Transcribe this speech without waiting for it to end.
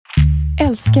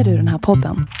Älskar du den här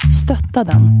podden?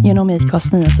 Stötta den genom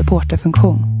IKAs nya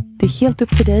supporterfunktion. Det är helt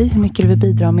upp till dig hur mycket du vill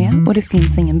bidra med och det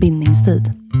finns ingen bindningstid.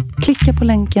 Klicka på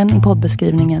länken i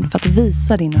poddbeskrivningen för att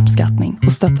visa din uppskattning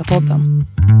och stötta podden.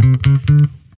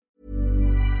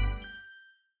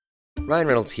 Ryan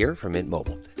Reynolds here from Mint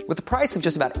Mobile. With the price of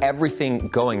just about everything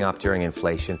going up during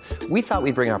inflation, we thought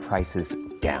we'd bring our prices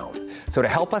down. So to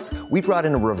help us, we brought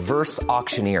in a reverse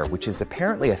auctioneer, which is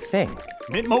apparently a thing.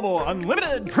 Mint Mobile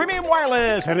Unlimited Premium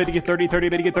Wireless. How to get 30, 30,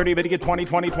 bit to get 30, bit to get 20,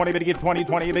 20, 20, bit to get 20,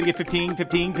 20, bit to get 15,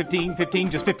 15, 15,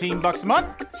 15, just $15 a month?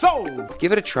 Sold!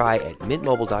 Give it a try at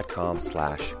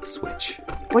mintmobile.com/switch.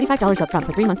 $45 up front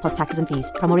for 3 months plus taxes and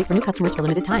fees. Promo rate for new customers for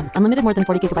limited time. Unlimited more than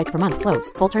 40 gigabytes per month.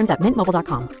 Slows full terms at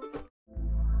mintmobile.com.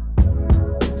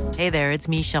 Hey there, it's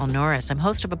Michelle Norris. I'm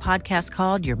host of a podcast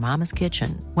called Your Mama's Kitchen.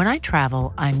 When I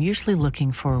travel, I'm usually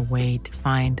looking for a way to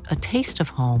find a taste of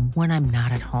home when I'm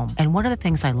not at home. And one of the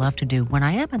things I love to do when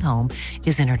I am at home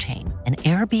is entertain. And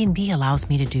Airbnb allows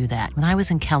me to do that. When I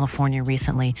was in California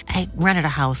recently, I rented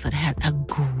a house that had a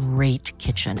great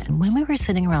kitchen. And when we were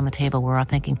sitting around the table, we were all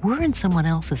thinking, we're in someone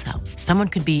else's house. Someone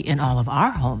could be in all of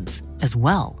our homes as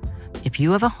well. If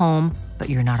you have a home, but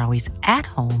you're not always at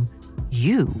home,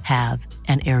 you have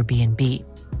an Airbnb.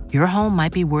 Your home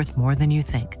might be worth more than you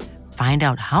think. Find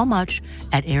out how much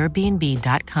at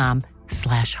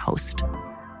airbnb.com/host.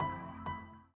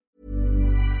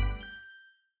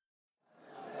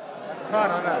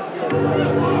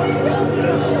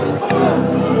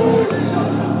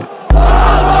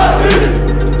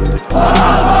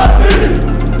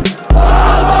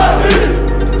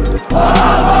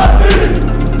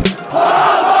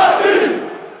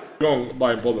 Igång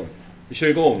Bajenpodden. Vi kör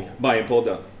igång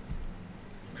Bajenpodden.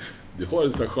 Du har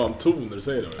en sån skön ton när du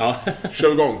säger det. Ja.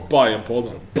 Kör igång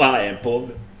Bajenpodden.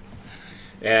 Bajenpodden.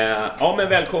 Ja, men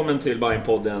välkommen till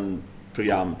Bajenpodden,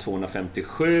 program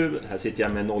 257. Här sitter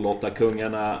jag med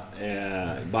 08-kungarna,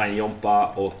 Bajenjompa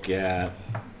och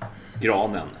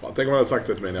Granen. Fan, tänk om jag hade sagt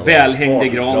det till mig när jag Välhängde 18.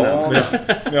 Granen.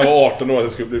 När jag var 18 år att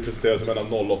jag skulle bli presenterad som en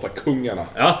av 08-kungarna.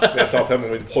 Ja. När jag satt hemma i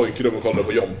mitt pojkrum och kollade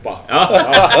på Jompa. Ja.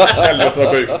 Helvete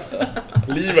vad sjukt.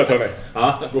 Livet hörni.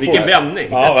 Ja, vilken vändning.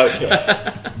 Ja, verkligen.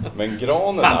 Men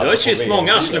Granen... Fan, du har kysst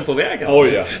många arslen på vägen.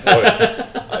 Oj, oj.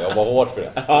 Ja, jag var hårt för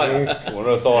det.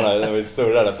 Hon sa när vi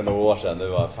surrade för några år sedan, det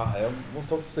var fan, jag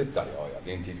måste också sitta. Ja,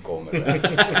 din tid kommer.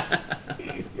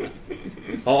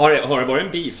 Har det varit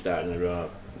en beef där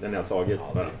när ni har tagit?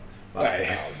 Nej,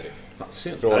 aldrig. Fan,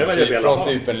 synd. Från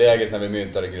Cypernlägret när vi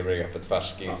myntade begreppet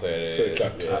färsking så är det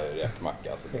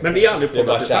räkmacka. Alltså. Men vi har aldrig poddat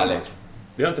kärlek. tillsammans.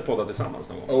 Vi har inte poddat tillsammans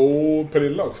någon gång. Och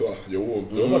Pernilla också. Jo,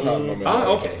 du har varit här någon gång.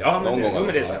 Okej. Ja, men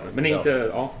det stämmer. Men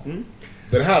inte... Ja. Mm.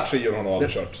 Den här trion har nog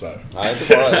aldrig kört så här. Nej,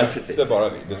 inte bara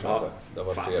vi. Det tror jag inte. Det har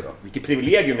varit fler då. Vilket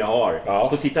privilegium jag har. Ja.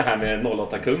 Få sitta här med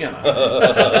 08-kungarna.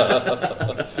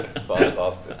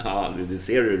 Fantastiskt. Ja, du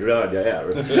ser hur röd jag är.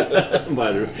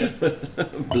 Bara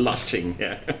blushing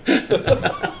här.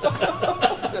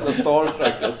 Jävla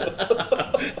Starstruck alltså.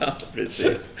 Ja,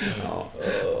 precis. Ja.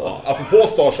 Apropå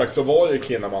Starstruck så var ju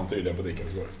Kinnaman tydligen på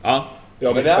Dickensgård. Ja.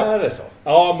 Men det är det så.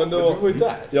 Ja, men då... Men du var ju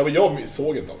där. Ja, men jag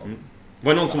såg inte honom.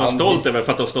 Var det någon som var stolt över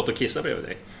för att du har stått och kissat bredvid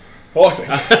dig? Ja,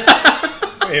 exakt.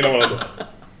 Innan varandra.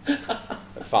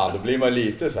 Fan, då blir man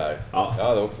lite så här. Ja. Jag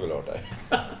hade också velat ha det.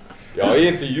 Jag har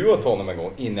intervjuat honom en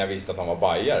gång innan jag visste att han var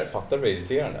bajare. Fattar du vad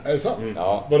irriterande? Är det sant?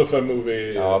 Ja. Var det för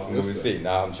movie? Ja, för Movie Scene.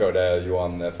 När han körde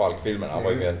Johan Falk-filmen. Han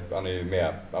var ju med, han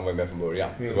var ju med från början.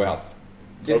 Det var ju hans...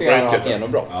 Lite grann hans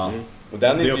genombrott. Och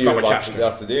den intervjun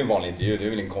alltså det är ju en vanlig intervju, det är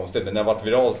väl inte konstigt. Men den har varit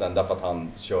viral sen därför att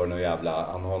han kör någon jävla...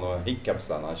 Han har någon hiccups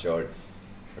sen, han kör...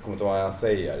 Jag kommer inte ihåg vad han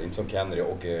säger, inte som Kennedy.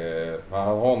 Och han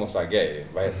har någon sån här grej,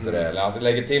 vad heter det? Eller han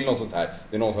lägger till något sånt här.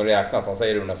 Det är någon som räknat, han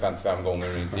säger det 155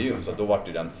 gånger i intervjun. Så då vart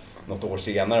det den... Något år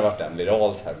senare vart den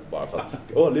viral här bara för att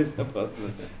lyssna på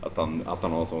att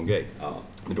han har en sån grej. Ja.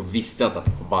 Men då visste jag att han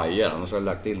var bajer, annars har jag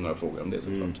lagt till några frågor om det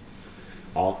såklart.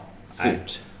 Ja,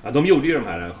 surt. Ja, de gjorde ju de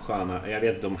här sköna, jag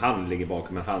vet inte om han ligger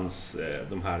bakom, men hans,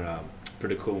 de här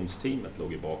produktionsteamet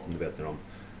låg ju bakom, du vet när de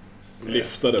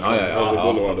lyftade från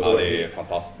ja, det är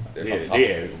fantastiskt.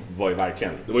 Det var ju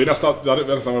verkligen. Det var ju nästan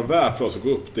varit värt för oss att gå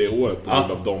upp det året på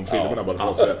grund av de filmerna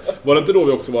bara var det inte då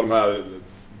vi också var de här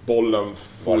bollen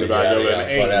får iväg över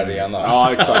en arena.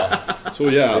 Ja, exakt. Så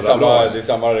jävla bra. Det är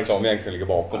samma reklamgäng som ligger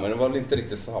bakom, men det var väl inte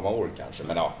riktigt samma år kanske,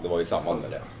 men ja, det var ju samma med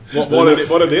det.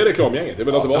 Var det reklamgänget? Jag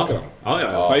vill ha tillbaka dem.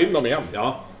 Ja. Ta in dem igen.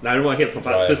 Ja. Nej, det var helt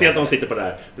fantastiskt. Speciellt när de sitter på det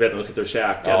där. Du vet, när de sitter och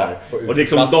käkar där. Och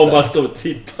liksom de bara står och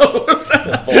tittar på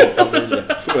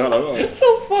så jävla bra.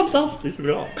 Så fantastiskt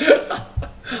bra.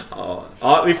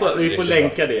 Vi får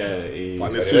länka det i...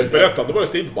 Fan, det är superrättat. Då var det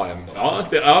Stidbajen.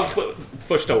 Ja,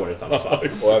 Första året i alla fall.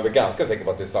 Och jag är ganska säker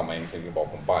på att det är samma gäng som ligger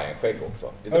bakom Bayern-skägg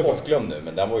också. Lite bortglömd nu,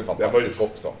 men den var ju fantastisk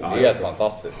också. Det är helt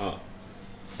fantastiskt. Ja.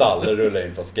 Salle rullar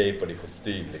in på skateboard i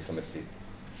kostym liksom med sitt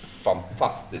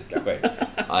fantastiska skägg.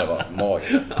 Det var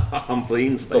magiskt. Han på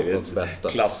Insta är ett bästa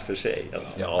klass för sig.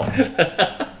 Alltså. Ja.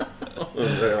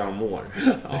 Undrar hur han mår.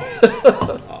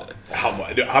 Ja.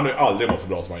 Han har ju aldrig mått så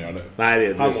bra som han gör nu.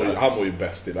 Nej, han mår ju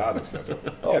bäst i världen, skulle jag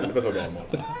tro. Helvete vad bra han mår.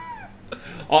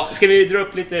 Ja, ska vi dra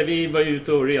upp lite? Vi var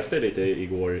ute och reste lite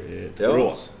igår till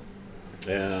Borås.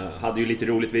 Hade ju lite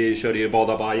roligt. Vi körde ju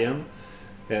Bada Bajen.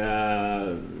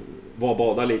 Var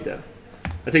bada lite.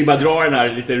 Jag tänkte bara dra den här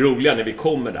lite roliga när vi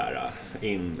kommer där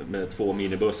in med 2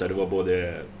 minibussar. Det var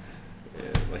både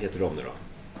vad heter de nu då?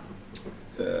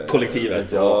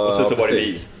 Kollektivet och så var det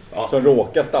vi. Ja. Som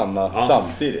råkar stanna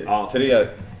samtidigt. 3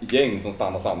 gäng som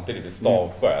stannar samtidigt vid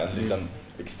Stavsjö, en liten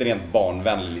extremt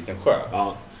barnvänlig liten sjö.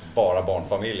 Bara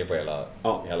barnfamiljer på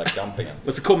hela campingen.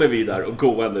 Och så kommer vi där och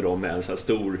gående då med en så här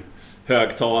stor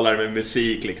högtalare med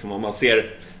musik liksom, och man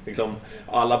ser liksom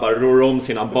alla bara rör om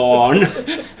sina barn.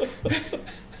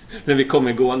 När vi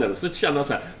kommer gående så känner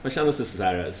man känner sig så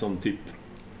här som typ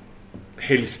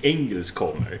Hells Angels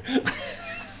kommer.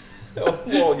 Ja,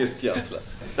 magisk känsla.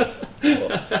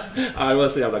 Det var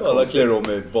så jävla konstigt. Alla klär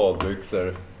om i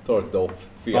badbyxor, tar ett dopp,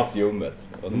 fesljummet.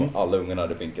 Och så alla ungarna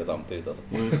hade pinkat samtidigt alltså.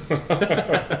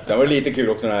 Sen var det lite kul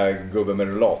också den här gubben med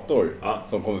rullator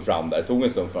som kommer fram där. Det tog en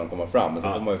stund för han komma fram, men så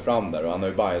kom han fram där och han har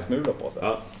ju bajensmula på sig.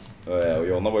 Och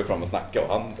Jonna var ju fram och snackade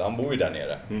och han bor ju där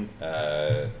nere.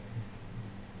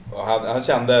 Och han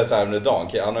kände så här under dagen,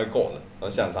 han har ju koll.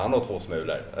 Han kände att han har 2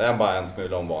 smulor. Det är bara en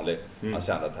smula om vanligt. Han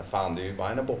kände att fan, det är ju bara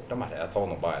en borta med det. Jag tar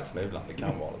nog bara en smulan, det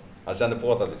kan vara. Han kände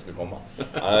på sig att vi skulle komma.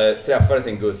 Han träffade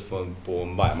sin Gus på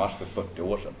en Bayernmatch för 40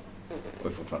 år sedan. Och är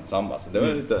fortfarande tillsammans. Det var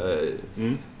lite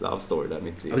love story där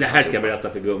mitt i. Men det här ska jag berätta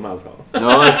för gumman, så.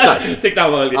 Ja, exakt. Tyckte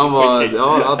han var lite skitkul.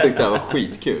 Ja, han tyckte det var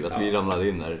skitkul att vi ramlade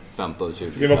in där 15-20.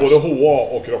 Ska vi vara både HA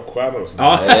och rockstjärnor också?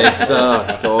 Ja,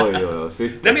 exakt. Oj.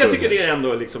 Nej, men jag tycker det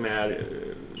ändå liksom är...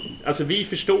 Alltså vi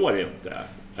förstår inte.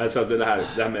 Alltså det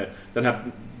här med den här...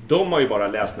 De har ju bara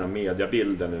läst den här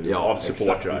mediabilden av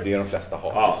supportrar. Exakt, det är de flesta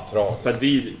har. För att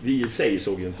vi i sig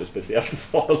såg ju inte speciellt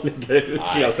farliga ut,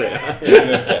 skulle jag säga.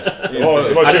 Det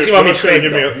var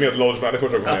 20 medelålders människor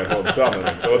som kom ner på Oddsanden.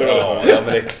 Ja,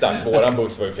 men exakt. Våran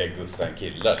buss var ju fler gussar än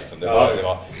killar. Liksom.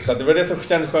 Så det var det som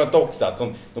kändes skönt också. Att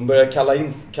de började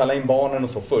kalla in barnen och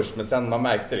så först. Men sen man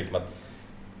märkte liksom att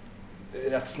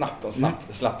rätt snabbt de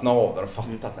slappnade av där och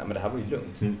fattade att nej, men det här var ju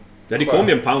lugnt. Ja, det kom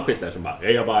ju en panschis där som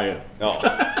bara, jag bara... Ja.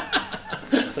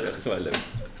 Så var det lugnt.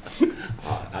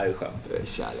 Ja, det är skönt. Det är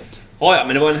kärlek. Ja,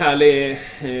 men det var en härlig...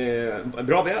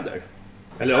 bra väder.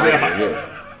 Eller ja,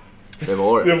 det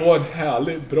var det. Det var en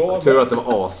härlig, bra... Jag tror att det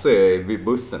var AC vid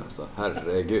bussen alltså.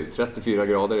 Herregud, 34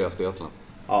 grader i Östergötland.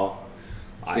 Ja.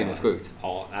 Sinnessjukt.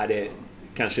 Ja, det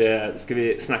kanske... Ska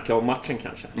vi snacka om matchen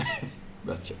kanske?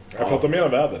 Bättre. Jag pratar mer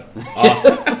om väder.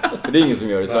 För det är ingen som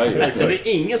gör i Sverige. Det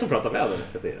är ingen som pratar väder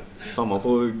för tiden. Fan, man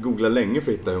får googla länge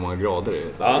för att hitta hur många grader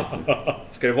det är.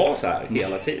 Ska det vara så här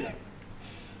hela tiden?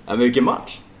 Ja, men vilken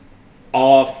match?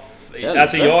 Ja,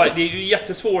 alltså det är ju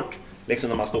jättesvårt liksom,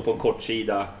 när man står på en kort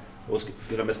sida och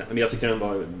skulle bestämma. Men jag tyckte den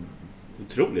var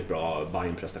otroligt bra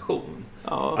Bayern-prestation.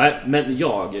 Ja. Men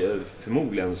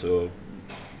förmodligen så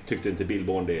tyckte inte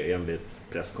Billborn det enligt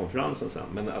presskonferensen sen.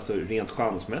 Men alltså rent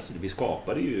chansmässigt, vi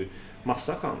skapade ju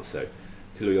massa chanser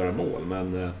till att göra mål.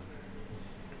 Men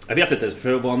jag vet inte,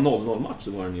 för att vara en 0-0-match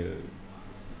så var den ju,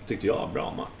 tyckte jag,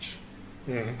 bra match.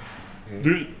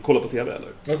 Du kollar på TV eller?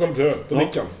 Jag kollar på TV, på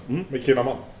Nickans, med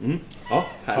Kinnaman. Ja,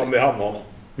 hand i hand med honom.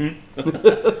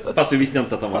 Fast du visste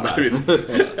inte att han var där.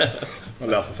 Man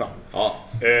läser sen. Ja.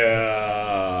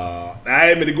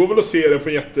 Nej, men det går väl att se det på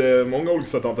jättemånga olika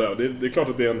sätt, antar jag. Det är klart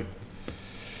att det är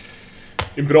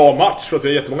en bra match, för att vi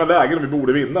har jättemånga lägen och vi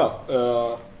borde vinna.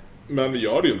 Men vi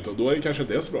gör det ju inte, och då är det kanske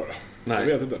inte så bra. Nej. Jag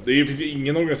vet inte. Det finns ju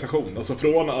ingen organisation. Alltså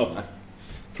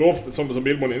som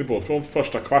Billborn är inne på, från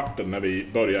första kvarten när vi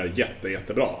börjar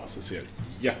jättebra. Alltså ser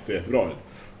jättebra ut.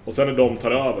 Och sen när de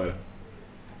tar över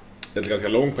en ganska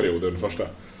lång period under första.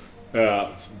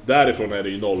 Därifrån är det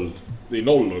ju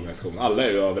noll organisation. Alla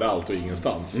är ju överallt och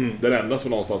ingenstans. Den enda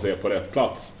som någonstans är på rätt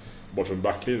plats bort från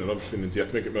backlinjen, då försvinner inte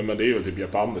jättemycket. Men det är ju typ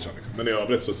Jeppe Andersen liksom. Men i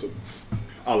övrigt så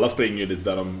alla springer ju lite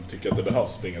där de tycker att det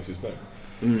behövs springas just nu.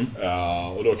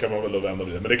 Och då kan man väl vända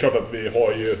vidare. Men det är klart att vi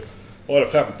har ju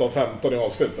 15-15 i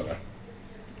avslut eller?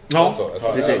 Ja,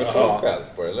 precis. Ja.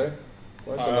 På, eller?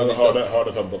 Jag hörde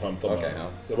 15-15. Okay, ja.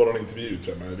 Det var någon intervju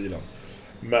tror jag med Vilan.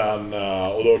 Men,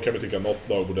 och då kan vi tycka att något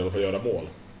lag borde i alla fall göra mål.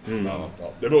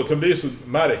 Sen blir det så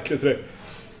märkligt.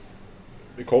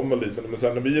 Vi kommer lite, men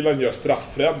sen när Vilan gör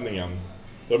straffräddningen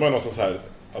Då är man någonstans så här,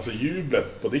 alltså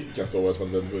jublet på Dickens då var som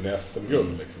att den vunnit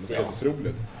SM-guld liksom. Det var helt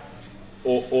otroligt.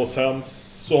 Och sen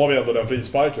så har vi ändå den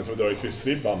frisparken som vi drar i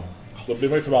kryssribban. Då blir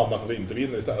man ju förbannad för att vi inte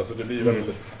vinner istället. Alltså det blir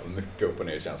väldigt... Mycket upp och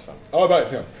ner i känslan. Ja,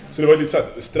 verkligen. Så det var lite så här,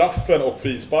 straffen och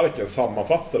frisparken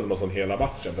sammanfattade någon sån hela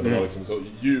matchen. För det var liksom så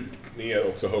djupt ner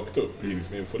och så högt upp i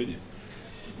liksom eufori.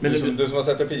 Men du som har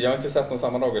sett repris, jag har inte sett någon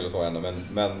samma dag eller så ännu,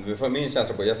 men för min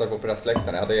känsla på, jag satt på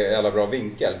pressläktaren, jag hade jävla bra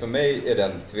vinkel. För mig är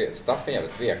den straffen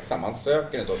jävligt tveksam. Han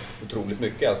söker den så otroligt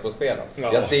mycket alltså på spelen.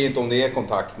 Ja. Jag ser inte om det är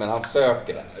kontakt, men han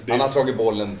söker den. Han har slagit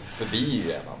bollen förbi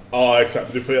redan. Ja,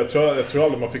 exakt. Jag tror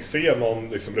aldrig man fick se någon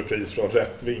liksom, repris från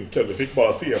rätt vinkel. Du fick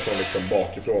bara se från liksom,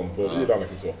 bakifrån på Milan.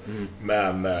 Liksom, så.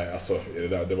 Men alltså,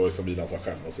 det var ju som Milan sa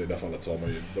själv. Alltså, i det fallet så har man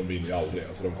ju, de vinner ju aldrig.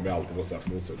 Alltså, de kommer ju alltid få straff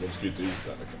mot sig. De ska ju inte ut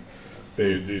där liksom. Det är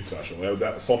ju tvär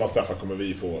så. Sådana straffar kommer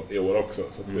vi få i år också.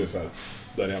 Så det är så här,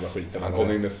 den jävla skiten. Han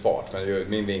kommer ju med fart. Men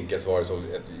min vinkel så var det så,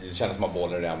 det kändes som att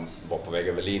bollen redan var på väg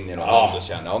över linjen. Och han då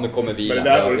kände, nu kommer vi.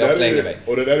 Jag slänger mig.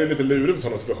 Och det där är lite lurigt på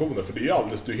sådana situationer. För det är ju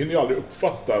aldrig, du hinner ju aldrig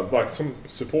uppfatta, varken som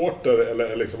supporter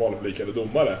eller liksom vanlig publik eller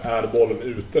domare, är bollen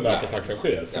ute när kontakten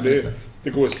sker. För det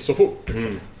går ju så fort.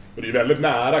 Liksom. Och det är ju väldigt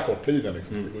nära kortlinjen.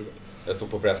 Liksom, jag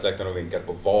stod på pressläktaren och vinkade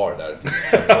på VAR där.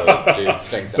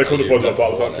 Så kom du på att det var på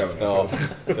Allsvenskan. Ja, så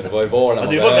det var ju VAR när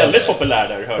man du var väldigt populär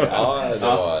där, hörde jag. Ja, det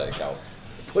var kaos.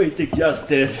 Poetic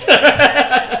justice.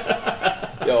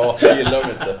 Ja, jag gillar dem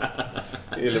inte.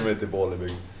 Jag gillar dem inte i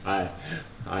Bollebygd. Nej.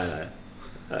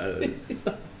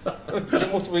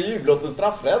 Det måste vara jublott och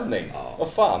straffräddning. Vad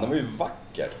fan, det var ju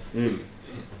vacker.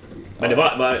 Men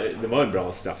det var en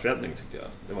bra straffräddning tyckte jag.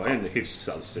 Det var en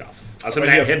hyfsad straff. Alltså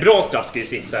en bra straff ska ju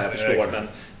sitta, jag förstår,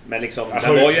 men liksom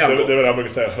den var ju ändå... Det var det jag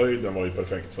brukar säga, höjden var ju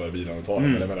perfekt för bilen att ta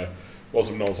den. Men jag menar, vad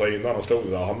som någon sa innan och slog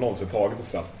det, har någonsin tagit en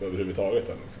straff överhuvudtaget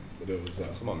än liksom. Det var så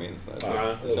här. Som man minns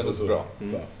det kändes så bra.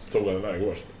 Så tog han den där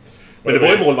igår. Men det var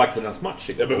ju målvakternas match.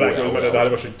 Ja, men verkligen, men det hade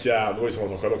varit så jävla, det var ju som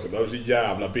han sa själv också, det var så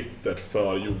jävla bittert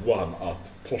för Johan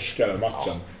att torska den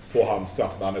matchen på hans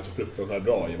straff när han är så fruktansvärt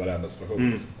bra i varenda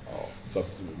situation. Så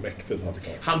att mäktigt han fick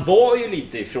ta. Han var ju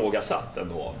lite ifrågasatt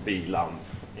ändå, Wieland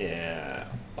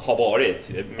har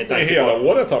varit. Med hela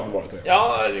året har han varit det.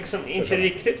 Ja, liksom inte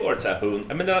riktigt varit så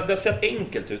här men det har sett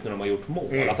enkelt ut när de har gjort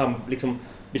mål. Att han liksom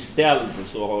beställt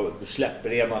så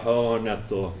släpper ena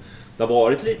hörnet och det har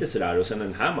varit lite sådär. Och sen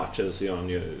den här matchen så gör han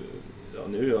ju,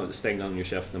 nu stängde han ju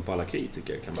käften på alla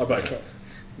kritiker kan man säga.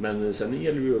 Men sen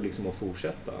gäller det ju liksom att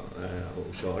fortsätta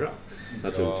och köra,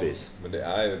 naturligtvis. Ja, men det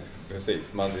är ju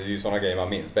precis, det är ju sådana grejer man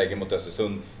minns. Bägge mot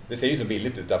Östersund, det ser ju så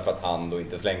billigt ut därför att han då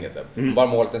inte slänger sig. Bara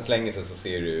målvakten slänger sig så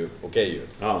ser det ju okej ut.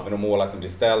 Ja. Men om målvakten blir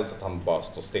ställd så att han bara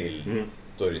står still,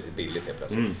 då är det billigt helt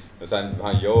plötsligt. Men sen,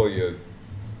 han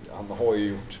har ju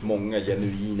gjort många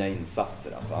genuina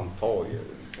insatser. Alltså han tar ju...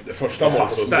 Det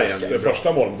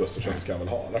första målet mot Östersund ska han väl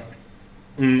ha, eller?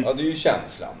 Ja, det är ju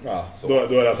känslan. Ja, då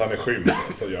är det att han är skymd,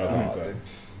 så gör han inte.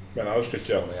 Men annars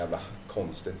tycker jag att... jävla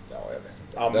konstigt. Ja, jag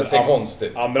vet inte. Det ser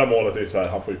konstigt. Andra målet är ju så här,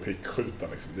 han får ju prickskjuta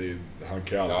liksom. Han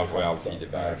kan ju aldrig... Ja, han får ju alltid i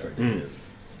vägen.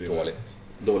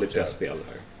 Dåligt pressspel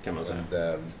här, kan man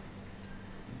säga.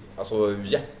 Alltså,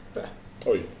 Jeppe.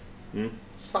 Oj.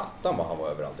 Satan vad han var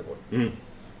överallt i vår.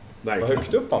 Vad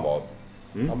högt upp han var.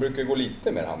 Han brukar gå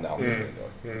lite mer hand i hand.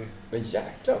 Men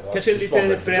jäklar. Kanske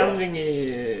lite förändring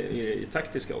i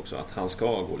taktiska också, att han ska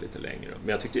gå lite längre. Men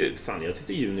jag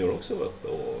tyckte Junior också var uppe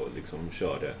och liksom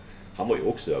körde. Han var ju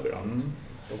också överallt.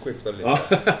 De skiftade lite.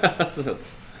 Så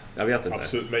att, jag vet inte.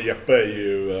 Absolut, men Jeppe är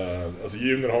ju... Alltså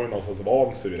Junior har ju någonstans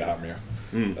vant sig vid det här med.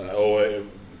 Och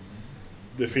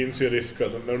det finns ju en risk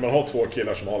att när man har två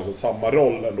killar som har liksom samma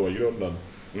roll ändå i grunden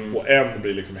och en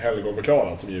blir liksom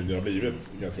helgonförklarad som Junior har blivit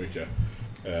ganska mycket,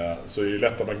 så är det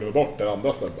lätt att man glömmer bort den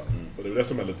andra snubben. Och det är det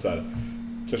som är lite så här,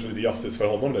 kanske lite justice för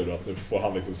honom nu då, att nu får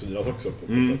han liksom synas också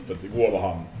på ett sätt. För att igår var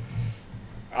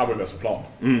han var mest på plan.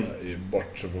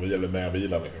 Bort så får vi gälla med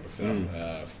bilen kan man säga.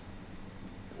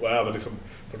 Och även liksom,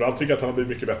 framförallt tycker jag att han har blivit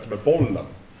mycket bättre med bollen.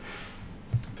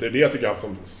 För det är det jag tycker han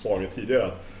som svaghet tidigare,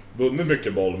 att vunnit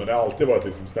mycket boll, men det har alltid varit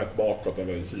liksom snett bakåt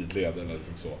eller i sidled eller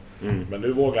liksom så. Men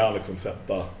nu vågar han liksom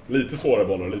sätta lite svårare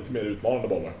bollar, lite mer utmanande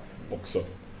bollar också.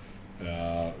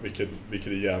 Vilket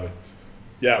är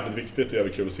jävligt viktigt och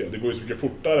jävligt kul att se. Det går ju så mycket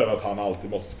fortare än att han alltid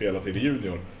måste spela till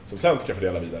Junior som sen ska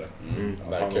fördela vidare.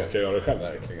 Han ska göra det själv.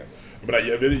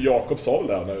 Men Jakob sa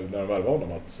det när han värvade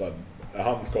honom att så här, är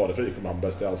han skadefri kommer han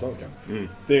bäst i Allsvenskan.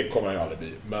 Det kommer han ju aldrig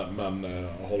bli. Men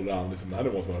håller han liksom den här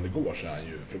nivån som han igår så är han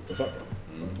ju fruktansvärt bra.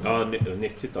 Ja,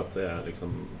 nyttigt att det är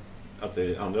liksom, att det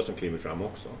är andra som kliver fram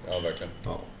också. Ja, verkligen.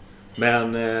 Ja.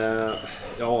 Men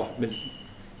men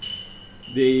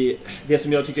det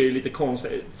som jag tycker är lite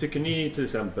konstigt, tycker ni till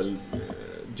exempel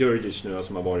Djurdjic nu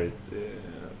som har varit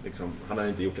liksom, han hade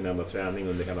inte gjort en enda träning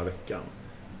under hela veckan.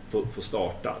 Få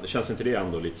starta. Det känns inte det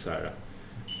ändå lite så här.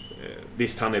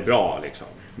 Visst, han är bra liksom,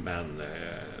 men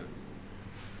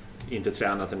inte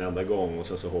tränat en enda gång och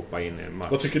så hoppa in i en match.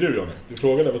 Vad tycker du, Johnny? Du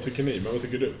frågade vad tycker ni, men vad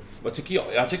tycker du? Vad tycker jag?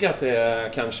 Jag tycker att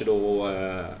det kanske då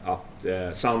att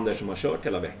Sander som har kört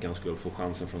hela veckan skulle få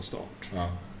chansen från start. Ja.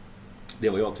 Det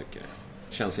är vad jag tycker.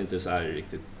 Känns inte så här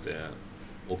riktigt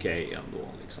okej ändå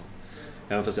liksom.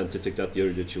 Även fast jag inte tyckte att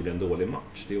Djurdjic gjorde en dålig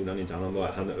match. Det gjorde han inte.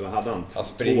 Han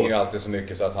springer ju alltid så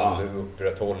mycket så att han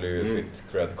upprätthåller ju sitt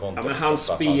cred-konto. Ja, men hans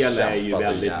spel är ju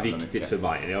väldigt viktigt för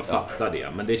Bayern. Jag fattar det.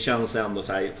 Men det känns ändå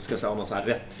så här, ska jag säga, något så här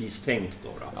rättvist tänkt då.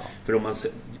 Ja. För om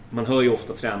man hör ju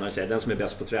ofta tränare säga den som är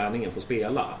bäst på träningen får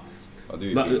spela. Ja,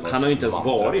 han har ju inte ens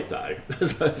varit där.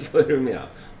 så är du med.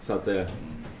 Så att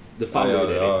det faller ju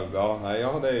det lite.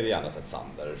 Jag hade ju gärna sett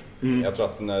Sander. Jag tror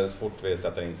att så fort vi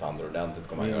sätter in Sander ordentligt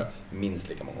kommer han göra minst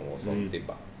lika många mål som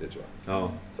Dibba. Det tror jag.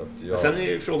 Ja. Så att sen är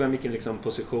ju frågan vilken liksom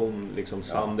position liksom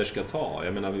Sander ska ta.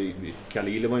 Jag menar,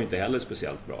 Khalili var ju inte heller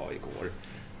speciellt bra igår.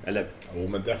 Eller? Jo,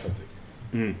 men defensivt.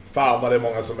 Fan vad det är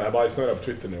många som är bajsnöjda på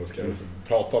Twitter nu och ska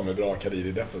prata om hur bra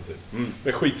Khalili defensivt.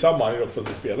 Men skitsamma, han är en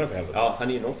offensiv spelare för helvete. Ja,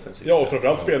 han är en offensiv. Ja, och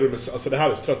framförallt spelar du med, alltså det här är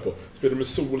jag så trött på, spelar du med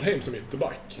Solheim som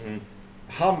ytterback.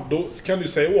 Då kan du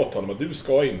säga åt honom att du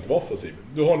ska inte vara offensiv.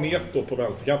 Du har Neto på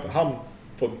vänsterkanten, han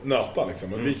får nöta liksom.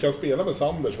 Men vi kan spela med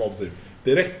Sander som offensiv.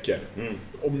 Det räcker.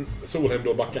 Om Solheim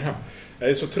då backar hem. Jag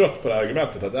är så trött på det här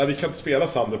argumentet att vi kan inte spela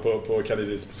Sander på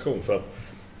Khalilis position för att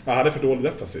han är för dålig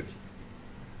defensiv.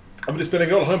 Ja, men det spelar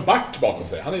ingen roll, han har en back bakom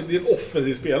sig. Det är en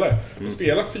offensiv spelare.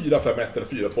 Spelar 4-5-1 eller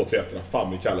 4-2-3-1 eller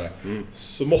fan vi kallar det.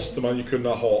 Så måste man ju kunna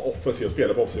ha offensiva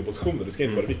spelare på offensiva positioner. Det ska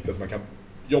inte vara det viktigaste man kan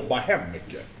jobba hem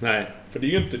mycket. Nej. För det är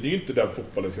ju inte den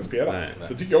fotbollen vi ska spela. Nej.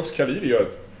 Så tycker jag också Khalili gör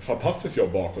ett fantastiskt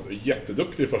jobb bakåt och är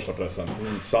jätteduktig i första pressen.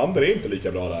 Sander är inte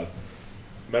lika bra där.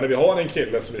 Men när vi har en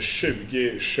kille som är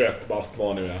 20-21 bast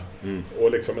vad nu är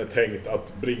och liksom är tänkt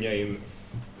att bringa in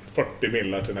 40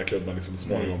 millar till den här klubben liksom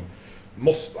småningom,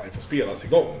 måste han få spelas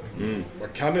igång. Man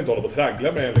kan inte hålla på att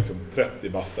trägla med liksom 30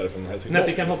 bastare från Helsingborg. När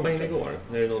fick han hoppa in igår?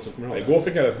 Är det någon som kommer ihåg det? Igår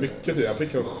fick han rätt mycket tid. Han fick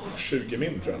 20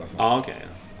 min tror jag. Ja, okej.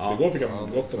 Så igår fick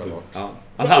han gott om tid. Ja.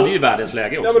 Han hade ju världens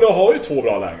läge också. Ja, men då har ju 2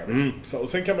 bra lägen. Liksom. Så, och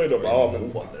sen kan man ju då bara...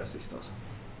 mål det sista alltså.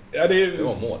 Ja, det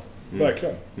var mål.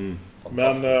 Verkligen.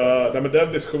 Men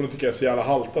den diskussionen tycker jag är så jävla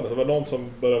haltande. Det var någon som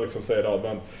började liksom säga att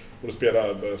man borde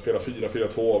spela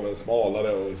 4-4-2 men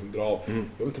smalare och liksom dra. Det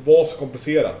behöver inte vara så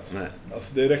komplicerat. Nej.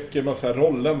 Alltså det räcker med så här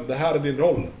rollen. Det här är din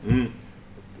roll.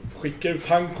 Skicka ut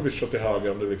Tankovic till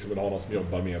höger om du liksom vill ha någon som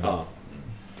jobbar med det.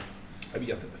 Jag vet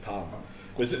inte, fan.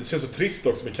 Det känns så trist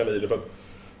också med Khalili för att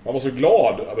man var så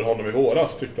glad över honom i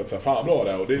våras, tyckte att så här, fan bra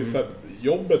det är. Och det är så här,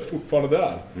 jobbet fortfarande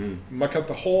där. Man kan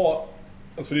inte ha,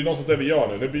 alltså för det är någonstans det vi gör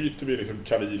nu. Nu byter vi liksom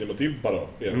Khalili mot Dibba då,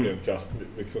 rent krasst,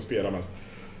 vilka spelar mest.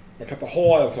 Man kan inte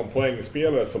ha en sån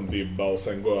poängspelare som Dibba och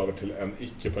sen gå över till en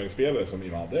icke-poängspelare som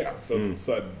Imad är. För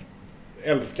så här,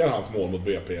 älskar hans mål mot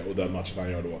BP och den matchen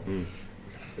han gör då.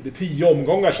 Det är 10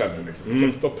 omgångar sedan nu liksom. Vi kan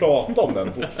inte stå och prata om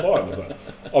den fortfarande så här.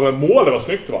 Ja, men målet var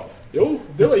snyggt va? Jo,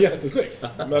 det var jättesnyggt.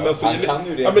 Men alltså,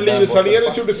 men Linus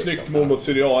Hallenius gjorde snyggt mål mot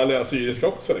Syria eller Assyriska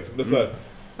också liksom. Det är så här,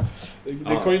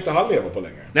 det kan ju inte han leva på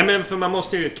längre. Nej, men för man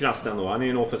måste ju krasst ändå. Han är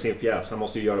ju en offensiv fjärs, han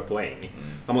måste ju göra poäng.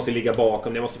 Han måste ligga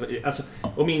bakom. Alltså,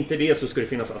 om inte det så ska det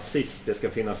finnas assist. Det ska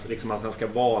finnas liksom att han ska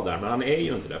vara där. Men han är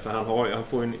ju inte där. För han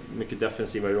får en mycket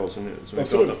defensivare roll som vi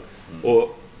pratar om.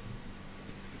 Och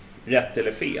rätt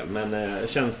eller fel.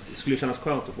 Men skulle kännas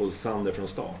skönt att få Sander från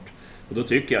start. Och då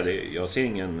tycker jag jag ser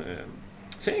ingen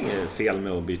fel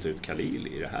med att byta ut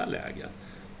Khalili i det här läget.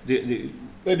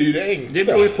 Det är ju det enkla. Det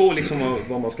beror ju på liksom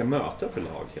vad man ska möta för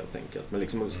lag helt enkelt. Men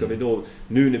liksom, ska vi då,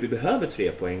 nu när vi behöver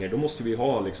 3 poänger, då måste vi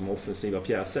ha liksom offensiva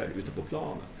pjäser ute på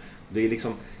planen. Det är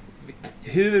liksom,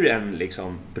 hur än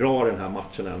liksom bra den här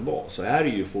matchen än var, så är det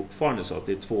ju fortfarande så att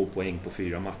det är 2 poäng på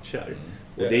 4 matcher.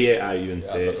 Och det är ju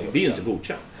inte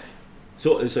godkänt.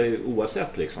 Så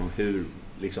oavsett liksom hur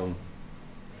liksom,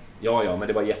 ja, men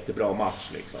det var jättebra match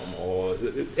liksom. Och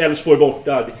Elfsborg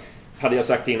borta, hade jag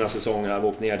sagt innan säsongen, hade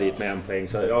åkt ner dit med 1 poäng,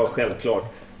 så ja,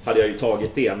 självklart hade jag ju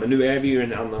tagit det. Men nu är vi ju i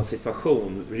en annan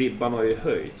situation. Ribban har ju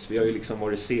höjts. Vi har ju liksom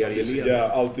varit serieledare. Det är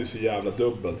alltid så jävla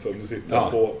dubbelt. För om du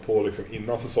tittar på liksom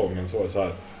innan säsongen så var det så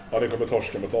här. Ja, det kommer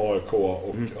torska mot AIK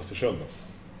och Östersund.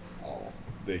 Ja,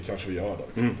 det kanske vi gör då.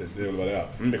 Liksom. Det är väl vad det är.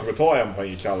 Vi kommer ta 1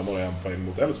 poäng i Kalmar och 1 poäng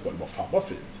mot Elfsborg. Bara fan vad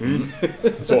fint.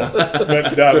 Så,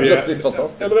 men där vi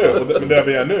är, men där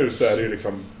vi är nu så är det ju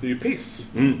liksom, det är ju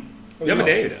piss. Ja, men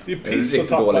det är ju det. Det är piss att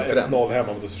tappa 1-0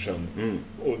 hemma mot Östersund.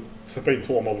 Och släppa in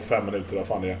 2 mål på 5 minuter. Vad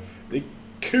fan det är. Det är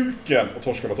kuken att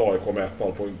torska mot AIK med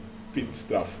 1-0 på en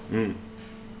vinststraff.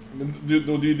 Men det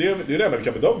är det vi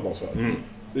kan bedöma oss för.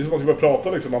 Det är som man ska börja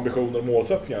prata liksom, ambitioner och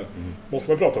målsättningar. Måste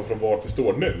man prata från vart vi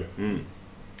står nu.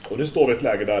 Och nu står vi i ett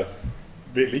läge där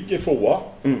vi ligger 2:a.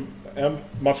 En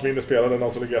match mindre spelare än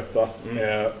alltså ligger 1:a.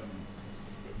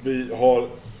 Vi har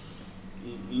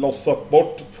lossat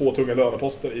bort 2 tunga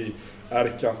löneposter i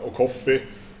Erkan och Koffi.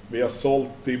 Vi har sålt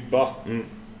Dibba.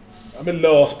 Ja, men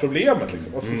lös problemet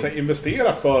liksom. Alltså,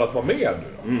 investera för att vara med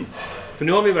nu då. För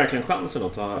nu har vi verkligen chansen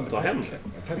att ta hem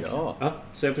det. Ja,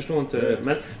 så jag förstår inte.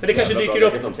 Men det kanske dyker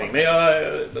upp någonting.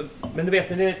 Men du vet,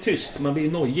 när det är tyst, man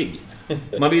blir nojig.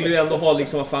 Man vill ju ändå ha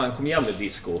liksom, vad fan, kom igen med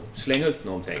disco. Släng ut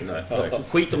någonting.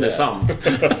 Skit om det är sant.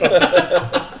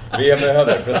 Vi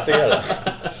behöver prestera.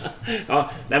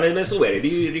 Ja, nej, men så är det. Det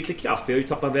är ju riktigt krasst. Vi har ju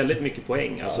tappat väldigt mycket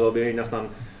poäng. Alltså, vi är ju nästan...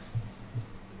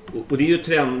 Och det är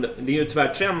ju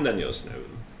tyvärr trenden just nu.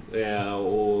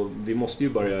 Och vi måste ju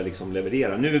börja liksom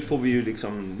leverera. Nu får vi ju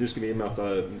liksom, nu ska vi möta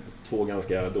 2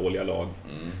 ganska dåliga lag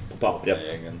på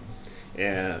pappret.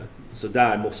 Så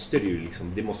där måste det ju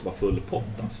liksom, det måste vara full pott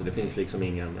alltså. Det finns liksom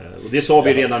ingen, och det sa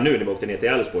vi redan nu när vi åkte ner till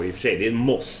Elfsborg i och för sig. Det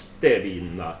måste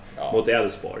vinna mot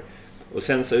Elfsborg. Och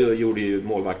sen så gjorde ju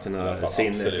målvakterna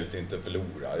sin... Absolut inte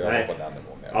förlora. Jag var på den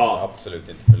nivån. Absolut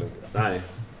inte förlora. Nej.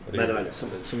 Men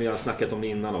som vi har snackat om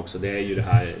innan också, det är ju det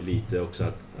här lite också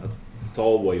att ta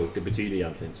och gjort, det betyder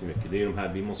egentligen inte så mycket. Det är ju de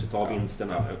här, vi måste ta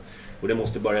vinsterna nu. Och det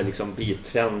måste börja liksom bli ett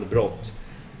trendbrott.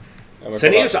 Sen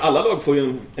är det ju så, alla lag får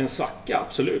ju en svacka,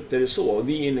 absolut, det är det så.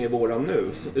 Vi är inne i våran nu,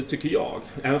 det tycker jag.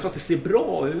 Även fast det ser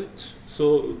bra ut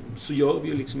så gör vi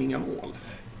ju liksom inga mål.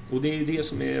 Och det är ju det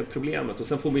som är problemet. Och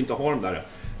sen får vi inte ha de där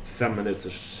 5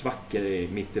 minuters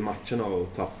svackor mitt i matcherna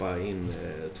och tappa in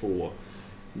 2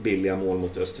 billiga mål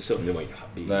mot Östersund. Det var inte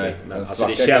billigt, men alltså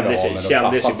det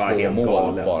kändes ju bara helt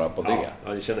galet. Bara på det.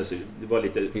 Ja, det kändes, det var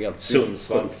lite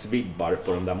Sundsvalls-vibbar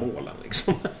på de där målen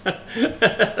liksom.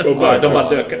 de bara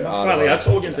dök. Fan, jag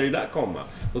såg inte det där komma.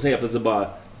 Och sen helt plötsligt bara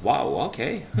wow,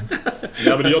 okej.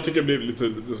 Ja, men jag tycker det blir lite,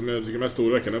 det som jag tycker är mest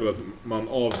oroväckande är väl att man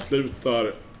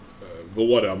avslutar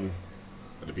våren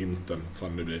eller vintern,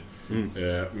 fan det blir,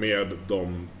 med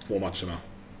de 2 matcherna.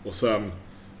 Och sen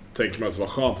tänker man att det var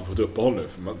skönt att få ett uppehåll nu,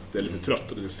 för det är lite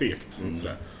trött och lite segt.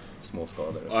 Små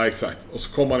skador. Ja, exakt. Och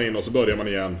så kommer man in och så börjar man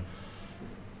igen.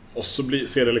 Och så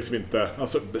ser det liksom inte...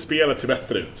 Alltså, spelet ser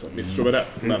bättre ut, visst tror vi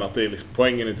rätt. Men att det är liksom,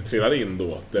 poängen inte trillar in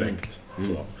då direkt.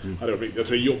 Så. Jag tror det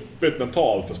är jobbigt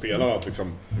mentalt för spelarna att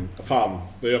liksom... Fan,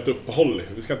 vi har haft uppehåll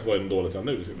liksom. Vi ska inte vara i en dålig trend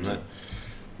nu. Liksom.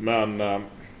 Men...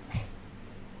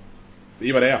 det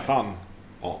är vad det är, fan.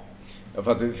 Ja,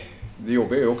 för att det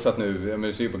jobbiga är ju också att nu, men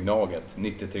du ser ju på Gnaget,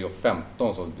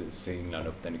 93-15 så singlar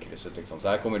upp den i krysset liksom. Så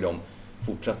här kommer de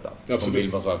fortsätta. Absolut. Som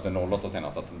Wilbon sa efter 08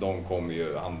 senast, att de kommer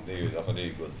ju, det är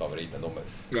ju guldfavoriten.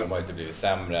 De har inte blivit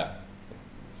sämre.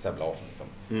 Seb Larsson liksom.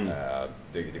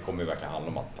 Det kommer ju verkligen handla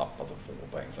om att tappa så få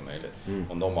poäng som möjligt.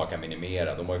 Om de bara kan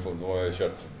minimera, de har ju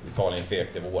kört Italien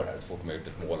fegt i vår här, så fort de har gjort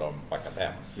ett mål har de backat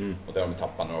hem. Och det har de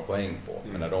tappat några poäng på.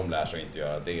 Men när de lär sig inte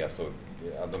göra det så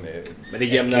de är... Men det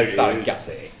jämnar starka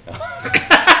sig.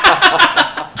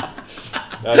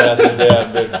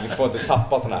 Vi får inte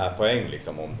tappa såna här poäng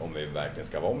liksom, om vi verkligen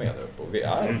ska vara med där uppe. Och vi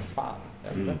är fan, jag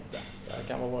vet inte. Det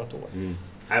kan vara vårt år.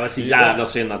 Det var så jävla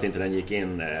synd att inte den gick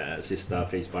in sista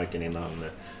frisparken innan.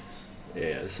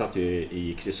 Satt ju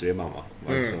i kryssribban, va?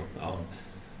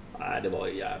 Nej, det var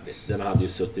jävligt. Den hade ju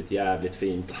suttit jävligt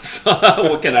fint alltså.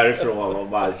 Åka därifrån och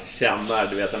bara känna,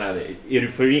 du vet, den här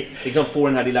eufori, liksom få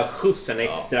den här lilla skjutsen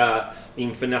extra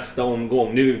inför nästa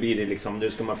omgång. Nu blir det liksom, nu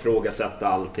ska man frågasätta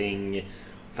allting.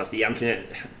 Fast egentligen,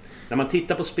 när man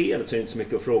tittar på spelet så är det inte så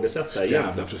mycket att frågasätta.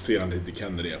 Jävla frustrerande att inte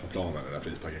Kenner är på planen när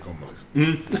frisparken kommer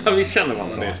liksom. Ja, vi känner man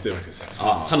så. Det är verkligen så.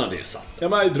 Ja, han hade ju satt. Ja,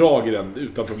 men jag drar i den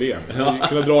utan problem. Jag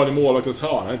kunde dra den i målvaktens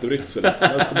hörn, han har inte brytt sig.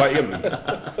 Jag ska bara in.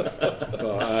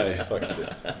 Nej,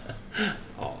 faktiskt.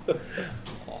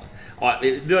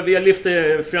 Vi har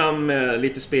lyft fram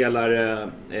lite spelare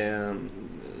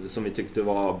som vi tyckte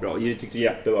var bra. Vi tyckte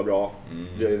Jeppe var bra.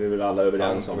 Det är vi väl alla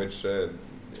överens om. Tankovic,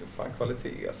 fan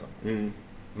kvalitet alltså.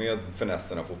 Med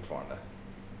finesserna fortfarande.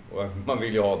 Och man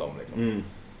vill ju ha dem liksom.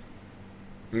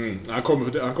 Han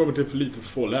kommer till för lite för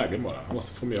få lägen bara. Han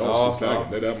måste få mer avslutslägen.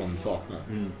 Det är det man saknar.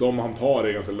 De han tar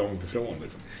är ganska långt ifrån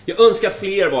liksom. Jag önskar att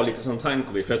fler var lite som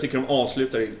Tankovic, för jag tycker de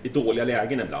avslutar i dåliga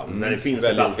lägen ibland när det finns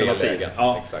ett alternativ.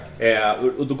 Exakt.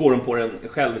 Och då går de på den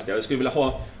själv istället. Jag skulle vilja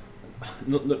ha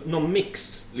någon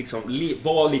mix liksom,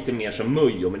 var lite mer som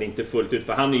Mujo, men inte fullt ut,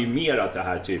 för han är ju mer att det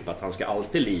här typ att han ska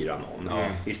alltid lira någon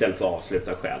istället för att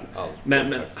avsluta själv.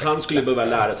 Men han skulle behöva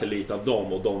lära sig lite av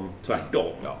dem och de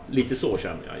tvärtom. Lite så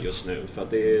känner jag just nu, för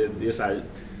att det är så här,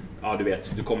 ja du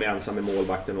vet, du kommer ensam med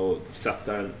målvakten och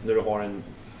sätter den när du har en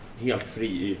helt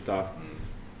fri yta.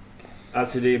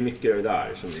 Alltså det är mycket det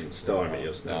där som stör mig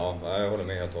just nu. Ja, jag håller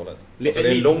med helt och hållet. Alltså, det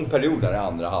är en lång period där i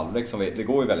andra halvlek som det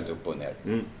går ju väldigt upp och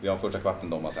ner. Vi har första kvarten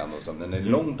domar sen och så, men det är en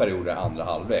lång period där i andra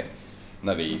halvlek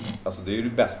när alltså det är ju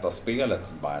det bästa spelet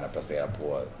som Bayern har presterat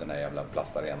på den här jävla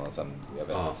plastarenan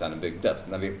sen den byggdes.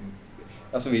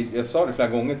 Alltså jag sa det flera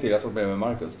gånger till, jag satt med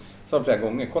Marcus. Sa det flera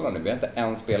gånger, kolla nu, vi har inte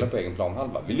en spelare på egen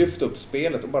planhalva. Vi lyfte upp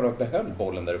spelet och bara behöll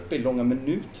bollen där uppe i långa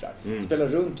minuter. Spelar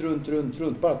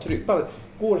runt, bara tryck, bara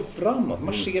går framåt,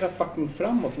 marscherar fucking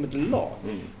framåt som ett lag.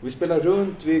 Vi spelar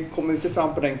runt, vi kommer inte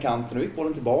fram på den kanten och gick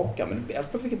bollen tillbaka, men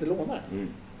Elfsborg fick inte låna det.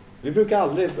 Vi brukar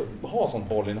aldrig ha sånt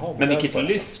bollinnehav. Men vilket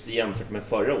lyft jämfört med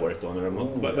förra året då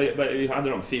när vi hade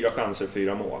de 4 chanser,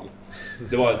 4 mål.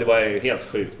 Det var ju helt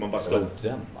sjukt, man bara stod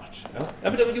den matchen. Ja,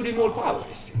 men de gjorde ju mål på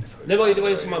allt. Det var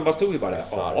ju som man bara stod ju bara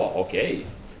okej.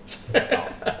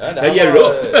 Jag ger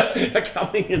upp. Jag kan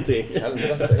ingenting.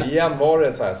 Helvete. Igen var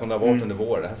det så här som det har varit under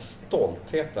våren. Den här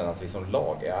stoltheten att vi som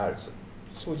lag är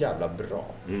så jävla bra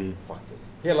faktiskt.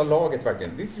 Hela laget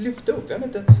verkligen. Vi lyfte upp.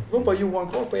 Det var bara Johan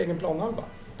kvar på egen planhalva.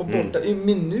 Borta i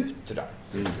minuter där.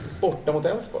 Borta mot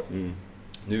Elfsborg.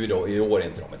 Nu i år är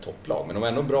inte de ett topplag, men de har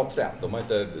ändå en bra trend.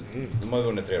 De har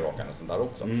vunnit 3 raka och sånt där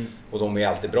också. Och de är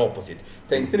alltid bra på sitt.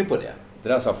 Tänkte ni på det? Det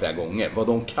där sa jag flera gånger. Vad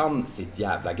de kan sitt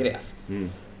jävla gräs.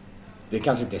 Det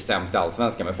kanske inte är sämst i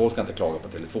allsvenskan, men folk ska inte klaga på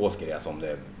Tele2s gräs om det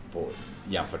är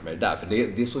jämfört med det där. För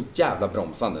det är så jävla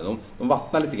bromsande. De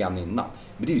vattnar lite grann innan.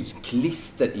 Men det är ju ett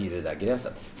klister i det där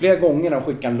gräset. Flera gånger när de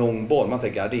skickar en lång boll, man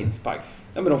tänker att det är inspark.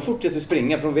 Ja, men de fortsätter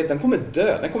springa för de vet att den kommer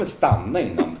dö. Den kommer stanna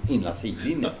innan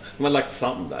sidlinjen. De har lagt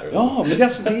sand där. Ja, men det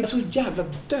är så jävla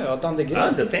dödande grej.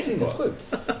 Det är sinnessjukt.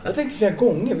 Jag tänkte flera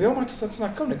gånger, vi har Marcus att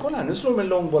snacka om det. Kolla här, nu slår de en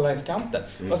lång boll längs kanten.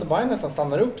 Alltså Bayern nästan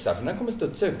stannar upp så här, för den kommer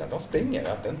studsa ut. De springer,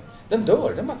 den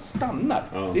dör, den bara stannar.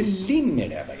 Det är lim i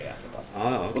det jävla gräset alltså.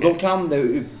 Okay. Och de kan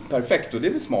det perfekt och det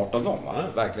är väl smart av dem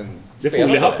att verkligen det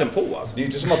får hatten på alltså. Det är ju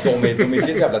inte som att de är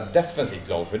inte ett jävla defensivt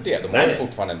lag för det. De har ju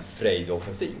fortfarande en frejd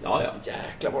offensiv. Ja.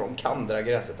 Jäklar vad de kan det där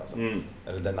gräset alltså.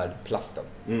 Eller den där plasten.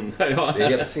 Det är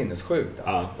helt sinnessjukt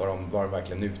alltså. Var de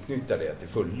verkligen utnyttjar det till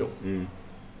fullo.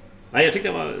 Nej, jag tyckte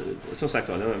det var, som sagt,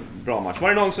 det var en bra match. Var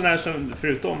det någon sån där som,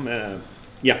 förutom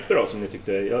Jeppe då, som ni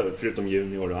tyckte, förutom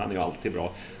Junior, och han är ju alltid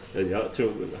bra. Jag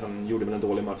tror han gjorde väl en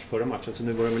dålig match förra matchen, så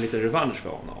nu var det väl lite revansch för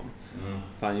honom.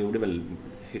 För han gjorde väl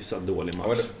hyfsat dålig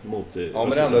match mot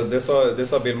men ändå, det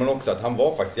sa Billman också, att han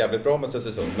var faktiskt jävligt bra med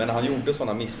Östersund, men han gjorde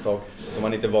sådana misstag som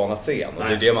man inte är van att se. Och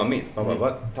det är det man minns. Man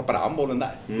bara, tappade han bollen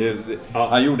där?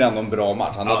 Han gjorde ändå en bra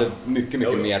match. Han hade mycket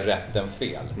mer rätt än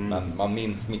fel. Men man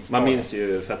minns misstag. Man minns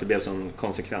ju för att det blev sån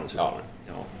konsekvens.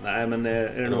 Nej, men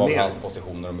är det var hans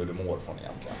positioner de gjorde mål från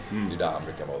egentligen. Det är där han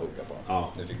brukar vara och hugga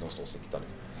på. Nu fick de stå och sikta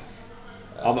liksom.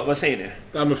 Ja, vad säger ni?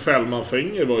 Ja, men Fällman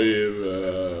Finger var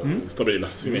ju stabila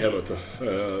sin i helvete. Det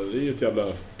är ju ett jävla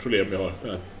problem vi har.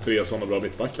 3 sådana bra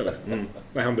mittbackar liksom.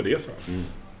 Vad hände det så?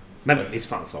 Men visst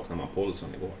fan saknar man Paulsson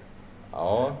igår.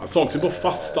 Ja. Han saknar sig på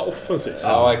fasta offensivt.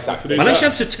 Ja, exakt. Alltså, man har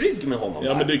känt sig trygg med honom.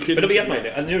 Ja, men för då vet man ju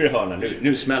det. Nu är det hörna,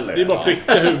 nu smäller det. Det är bara att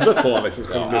pricka huvudet på honom liksom,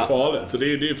 så kommer det bli farligt. Så det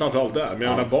är ju framförallt där.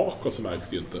 Men jag bakåt så märks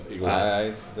det ju inte igår.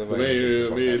 Nej, det var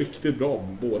ju riktigt bra,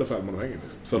 både Fällman och Hänger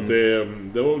liksom. Så att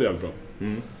det var väl jävligt bra.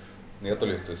 Neto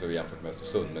lyfte sig jämfört med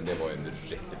Östersund, men det var ju en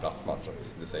riktig plattmatch, så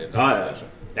det säger kanske.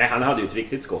 Nej, han hade ju ett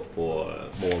riktigt skott på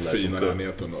mål där. Fina där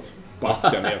Neto alltså.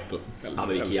 Backa Neto. Han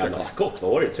var vilket jävla skott,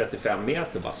 vad var det? 35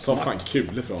 meter bara så fan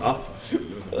kul ifrån alltså.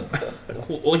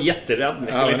 Och jätteräddning.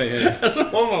 Så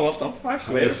man bara, what the fuck?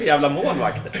 Vad är det för jävla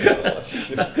målvakter?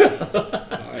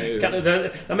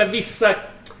 Men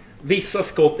vissa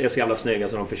skott är så jävla snygga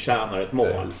så de förtjänar ett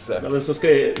mål. Men så ska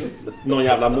ju någon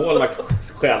jävla målvakt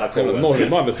stjäla showen.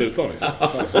 Norrman dessutom liksom.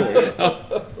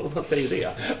 Vad säger det?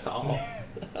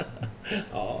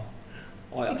 Ja.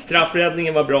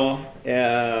 Straffräddningen var bra.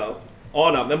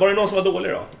 Men var det någon som var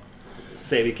dålig då?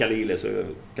 Säger vi Kalile så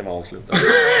kan man avsluta.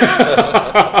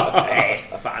 Nej,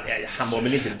 fan, han var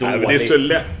väl inte dålig. Nej, men det är så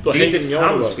lätt att hänga. Det är inte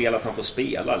hans fel att han får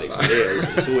spela liksom.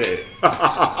 Så är det.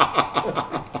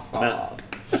 Men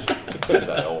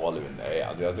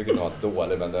jag tycker inte han var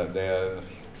dålig, men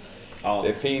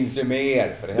det finns ju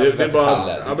mer för det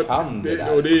kan det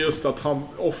där. Och det är just att han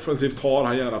offensivt tar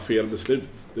han gärna fel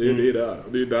beslut. Det är ju det där.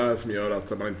 Och det är det som gör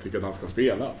att man inte tycker att han ska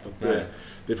spela. För att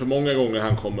det är för många gånger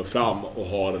han kommer fram och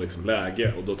har liksom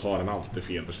läge och då tar han alltid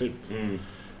fel beslut.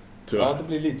 Tyvärr. Ja, det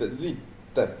blir lite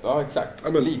ja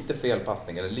exakt. Lite fel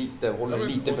passning eller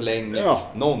lite för länge.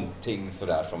 Någonting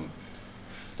sådär som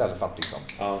istället för att liksom.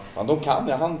 De kan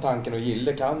ju, han Tanken och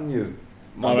Gille kan ju.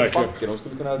 De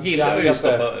skulle kunna Gille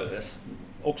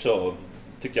också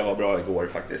tycker jag var bra igår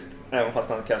faktiskt. Även fast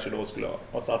han kanske då skulle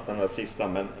ha satt den där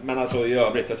sista. Men alltså i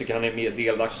övrigt, jag tycker han är mer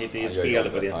delaktig i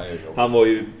spelet på det. Han var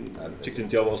ju, tyckte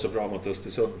inte jag var så bra mot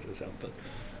Östersund till exempel.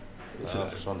 Han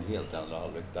försvann helt i andra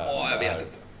halvlek där. Ja, jag vet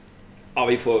inte. Ja,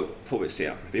 vi får väl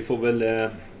se. Vi får väl...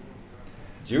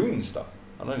 Jones då?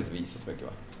 Han har inte visat så mycket,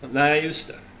 va? Nej, just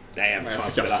det. Nej,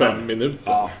 jag fick 5 minuter.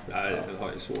 Ja, det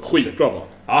har ju svårt. Skitbra, va?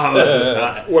 Ja, han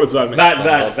var... Årets värvning.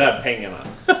 Värd pengarna.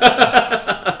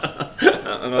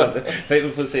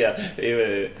 Vi får se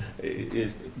i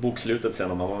bokslutet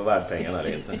sen om han var värd pengarna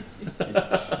eller inte.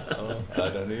 Ja,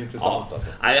 den är ju intressant alltså.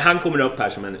 Nej, han kommer upp här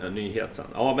som en nyhet sen.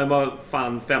 Ja, men vad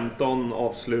fan, 15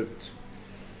 avslut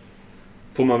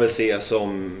får man väl se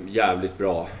som jävligt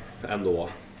bra ändå.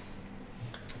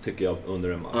 Tycker jag under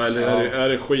en match. Ja, eller är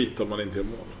det skit om man inte gör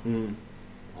mål?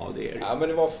 Ja, det är det. Ja, men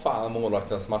det var fan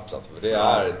målvaktens match alltså. För det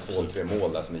är 2-3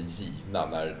 mål där som är givna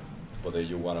när både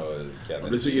Johan och Kevin... Jag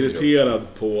blir så irriterad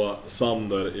på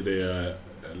Sander i det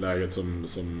läget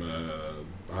som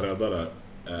han räddade.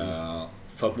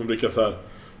 För att man brukar så här,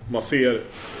 man ser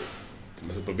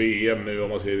på VM nu och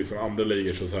man ser liksom andra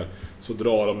ligor så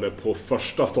drar de det på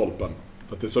första stolpen.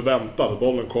 För att det är så väntat,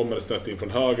 bollen kommer snett in från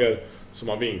höger så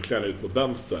man vinklar den ut mot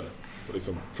vänster. Och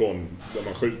liksom från där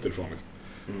man skjuter ifrån. Liksom.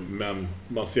 Men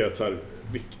man ser att så här,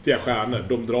 viktiga stjärnor,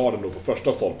 de drar den då på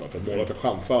första stolpen för att målet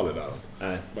chansar aldrig där.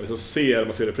 Man liksom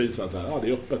ser reprisen så här, det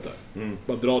är öppet där.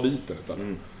 Bara dra dit den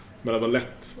istället. Men det var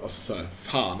lätt, alltså så här,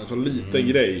 fan, en sån liten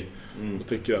grej. Och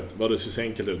tycker att det ser så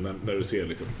enkelt ut när du ser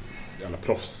liksom jävla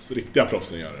proffs, riktiga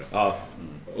proffsen gör det. Ja.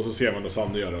 Och så ser man då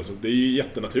Sander göra det. Så det är ju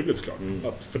jättenaturligt såklart.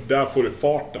 För där får du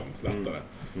farten lättare.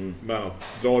 Men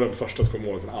att dra den första så kommer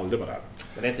målet aldrig vara där.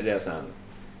 Men är inte det sen,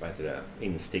 vad heter det,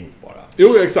 instinkt bara?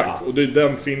 Jo, exakt. Och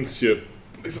den finns ju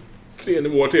liksom 3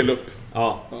 nivåer till upp.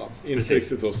 Ja, inte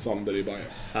riktigt hos Sander i Bayern.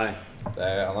 Nej.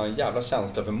 Han har en jävla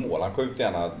känsla för mål. Han skjuter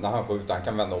gärna, när han skjuter, han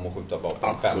kan vända om och skjuta bara på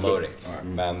en 5-öring.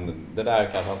 Men det där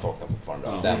kanske han saknar fortfarande.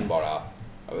 Den bara...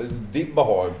 Dibba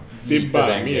har lite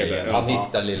den grejen. Han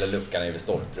hittar lilla luckan över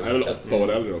stolpen. Han är väl 8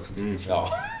 år äldre också. Ja,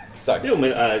 exakt. Jo, men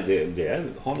det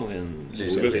har nog en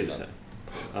stor betydelse.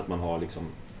 Att man har liksom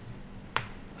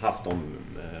haft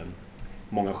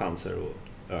många chanser och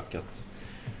ökat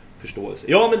förståelse.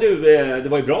 Ja, men du, det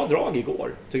var ju bra drag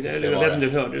igår. Tyckte jag, eller jag vet inte,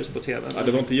 du hörde det på TV. Ja,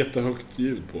 det var inte jättehögt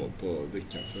ljud på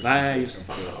Dicken. Nej, just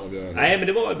fan. Nej, men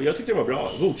jag tyckte det var bra.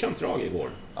 Godkänt drag igår.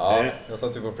 Ja, jag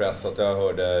satt ju på press att jag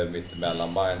hörde mitt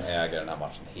mellan Bayern äger den här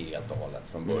matchen helt och hållet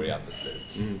från början till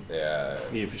slut.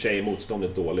 I och för sig är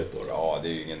motståndet dåligt då. Ja, det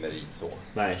är ju ingen merit så.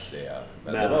 Nej.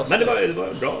 Men det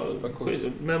var bra.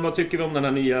 Men vad tycker vi om den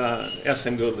här nya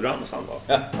SM-guldramsan då?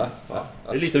 Det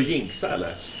är lite att jinxa,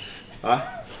 eller? Va?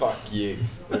 Fuck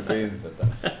jinx, det finns inte.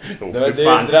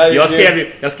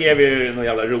 Jag skrev ju någon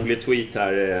jävla rolig tweet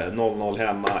här. 0-0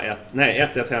 hemma,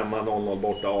 1-1 hemma, 0-0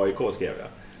 borta AIK skrev jag.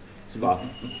 Så bara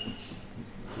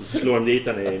slår de dit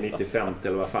den i 95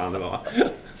 eller vad fan det var.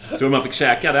 Tror man fick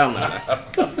käka den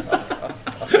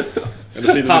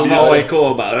eller? Halva AIK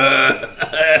bara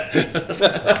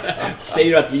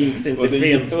säger du att jinx inte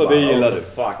finns. Och det gillar du.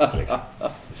 Fuck, liksom.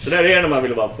 Så där är det när man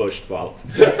vill vara först på allt.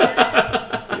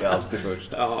 Det är alltid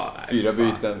först. Ja, 4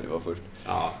 byten, vi var först.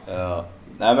 Ja.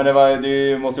 Nej, men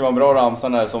det måste ju vara en bra ramsa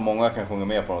när så många kan sjunga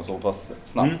med på den så pass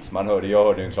snabbt. Jag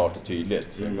hörde den klart och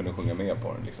tydligt. Jag kunde sjunga med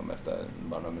på den liksom efter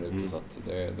bara några minuter. Så att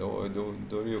då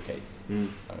är det okej.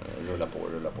 Rulla på.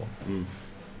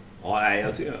 Ja, nej,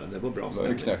 jag tycker det var bra. Det var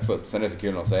ju knäckfullt. Sen är det så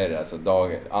kul att säga det. Alltså,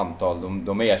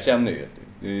 de erkänner ju.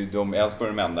 Elfsborg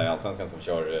är de enda i Allsvenskan som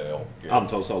kör hockey.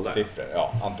 Antal sålda. Siffror.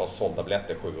 Ja, antal sålda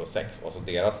biljetter 7 och 6. Och så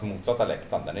deras motsatta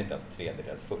läktaren, den är inte ens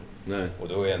tredjedels full. Nej. Och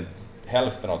då är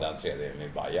hälften av den tredjedelen är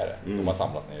bajare. De har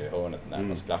samlats ner i hörnet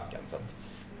närmast klacken. Så att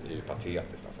det är ju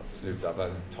patetiskt alltså. Sluta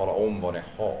tala om vad ni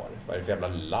har. Vad är det för jävla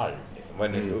larv liksom? Vad är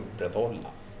det ni ska upprätthålla?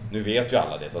 Nu vet ju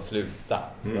alla det, så sluta.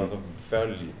 Alltså,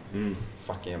 följ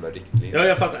fucking jävla riktlinjer. Ja,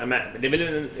 jag fattar. Men det är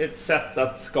väl ett sätt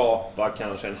att skapa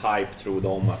kanske en hype, tror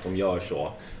de, att de gör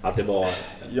så. Att det var...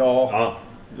 Ja.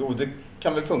 Jo, det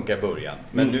kan väl funka i början.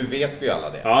 Men nu vet vi ju alla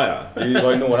det. Ja. Det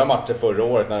var ju några matcher förra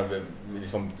året när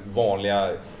liksom vanliga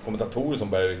kommentatorer som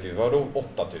började ut. Var då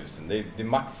 8000? Det är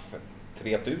max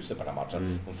 3000 på den här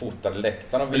matchen. De fotade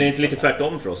läktarna. Men det är inte lite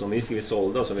tvärtom för oss om vi skriver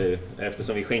sålda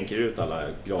eftersom vi skänker ut alla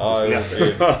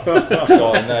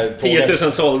gratisbiljetter. 10 000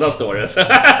 sålda står det.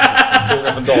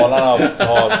 Tågen från Dalarna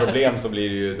har problem så blir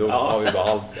det ju, då har vi bara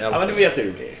allt. Ja, men du vet hur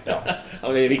det blir. Ja,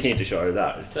 vi kan inte köra det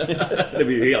där. Det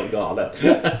blir ju helt galet.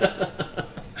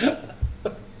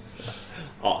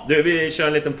 Ja, du, vi kör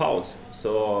en liten paus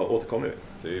så återkommer vi.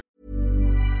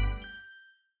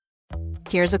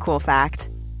 Here's a cool fact.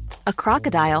 A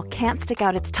crocodile can't stick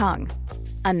out its tongue.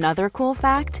 Another cool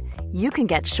fact, you can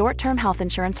get short-term health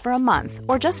insurance for a month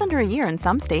or just under a year in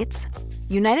some states.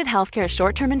 United Healthcare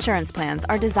short-term insurance plans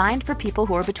are designed for people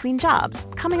who are between jobs,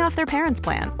 coming off their parents'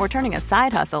 plan, or turning a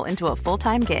side hustle into a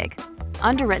full-time gig.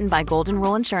 Underwritten by Golden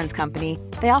Rule Insurance Company,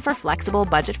 they offer flexible,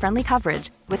 budget-friendly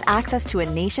coverage with access to a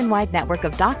nationwide network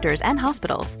of doctors and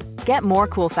hospitals. Get more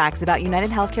cool facts about United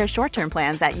Healthcare short-term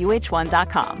plans at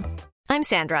uh1.com. I'm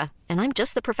Sandra, and I'm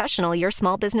just the professional your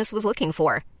small business was looking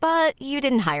for. But you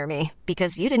didn't hire me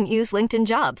because you didn't use LinkedIn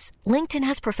Jobs. LinkedIn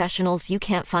has professionals you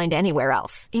can't find anywhere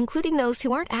else, including those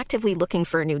who aren't actively looking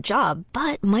for a new job,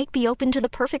 but might be open to the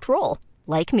perfect role,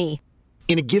 like me.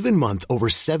 In a given month, over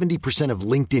 70% of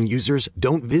LinkedIn users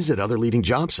don't visit other leading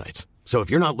job sites. So if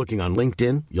you're not looking on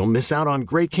LinkedIn, you'll miss out on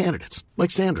great candidates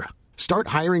like Sandra. Start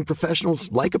hiring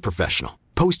professionals like a professional.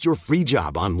 Post your free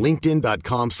job on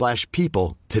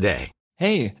linkedin.com/people today.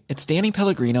 Hey, it's Danny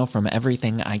Pellegrino from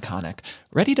Everything Iconic.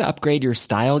 Ready to upgrade your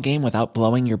style game without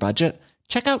blowing your budget?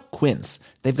 Check out Quince.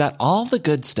 They've got all the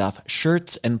good stuff,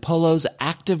 shirts and polos,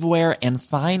 activewear, and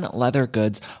fine leather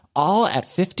goods, all at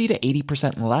 50 to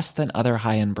 80% less than other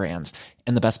high-end brands.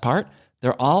 And the best part?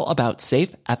 They're all about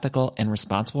safe, ethical, and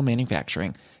responsible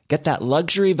manufacturing. Get that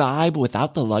luxury vibe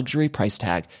without the luxury price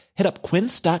tag. Hit up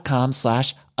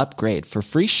quince.com/upgrade for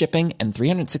free shipping and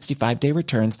 365-day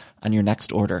returns on your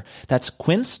next order. That's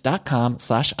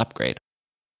quince.com/upgrade.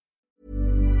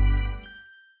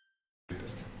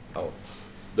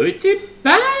 Då är vi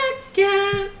tillbaka!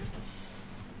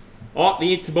 Ja,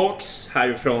 vi är tillbaks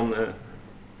härifrån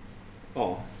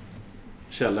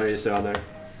källare i söder.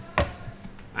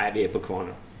 Nej, vi är på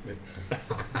Kvarna.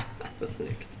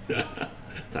 Snyggt.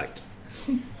 Tack.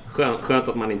 Skönt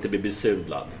att man inte blir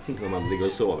besudlad när man ligger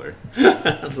och sover.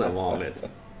 Så vanligt.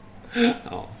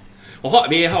 Ja. Jaha,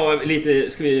 vi har lite,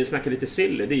 ska vi snacka lite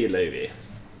sill? Det gillar ju vi.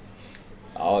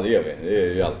 Ja, det gör vi. Det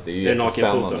är ju alltid det är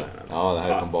jättespännande. Ja, det här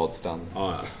är från badstrand.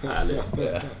 Ja, härligt.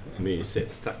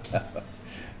 Mysigt, tack. Det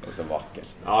är så vackert.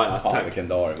 Ja, tack. Vilken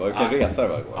dag det var. Vilken resa det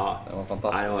var igår. Ja. Det var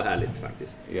fantastiskt. Ja, det var härligt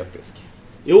faktiskt. Episk.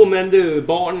 Jo, men du,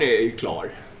 barn är ju klar.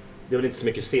 Det är väl inte så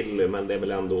mycket sill, men det är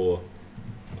väl ändå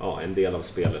en del av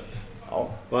spelet. Ja.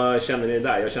 Vad känner ni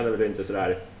där? Jag känner väl inte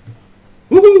sådär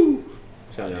woho!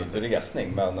 Det är inte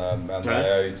resning, men jag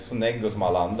är ju inte så neggo som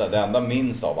alla andra. Det enda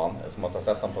minns av han, som att ha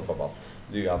sett han på ett par pass,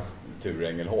 det är ju hans tur i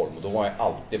Ängelholm. Och då var han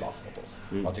alltid vass mot oss.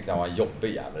 Man tyckte han var en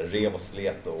jobbig jävel, rev och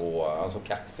slet och han såg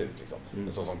kaxig ut liksom.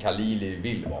 Men så som Khalili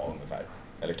vill vara ungefär.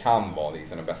 Eller kan vara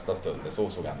liksom den bästa stunden, så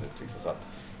såg han ut liksom. Så att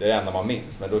det är det enda man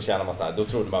minns. Men då känner man så här, då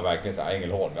trodde man verkligen så här,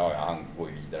 Ängelholm, han går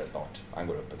ju vidare snart. Han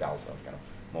går upp till Allsvenskan och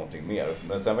någonting mer.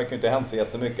 Men sen verkar ju inte hänt så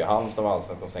jättemycket. Halmstad var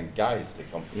Allsvenskan och sen Gais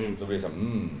liksom. Då blir det så här,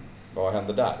 vad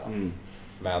händer där då?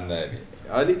 Men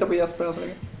jag litar på Jesper än så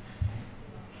länge.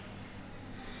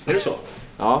 Är det så?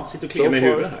 Ja, sitter och kliar med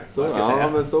huvudet här.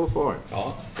 Men so far.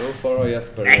 Ja, so far har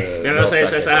Jesper. Nej, men jag säger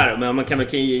så här, men man kan väl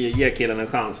ge killen en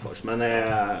chans först. Men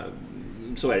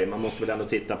så är det, man måste väl ändå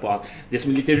titta på att det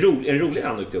som är lite en rolig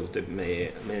anekdot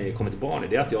med kommer till Barney,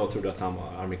 det är att jag trodde att han var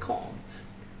amerikan.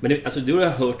 Men alltså du har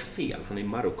hört fel, han är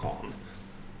marockan.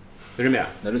 Är du med?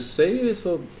 När du säger det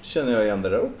så känner jag igen det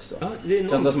där också. Ja, det är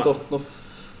kan det ha stått något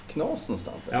knas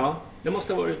någonstans? Ja, det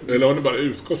måste ha varit. Eller har ni bara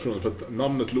utgått från det för att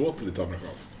namnet låter lite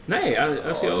amerikanskt? Nej,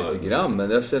 alltså lite grann, men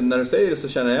när du säger det så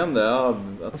känner jag igen det.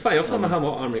 Fan, jag fann att han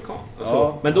var amerikan.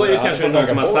 Alltså, men då är det kanske någon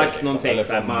som har sagt liksom, någonting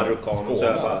från marockan och så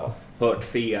har jag hört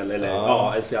fel eller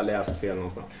eller så jag läst fel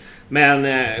någonstans.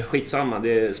 Men skitsamma,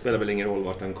 det spelar väl ingen roll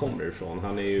vart han kommer ifrån.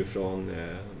 Han är ju från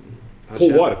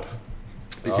Påarp.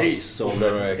 Precis, som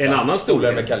en annan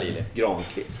storlek med Khalili.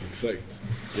 Granqvist. Exakt.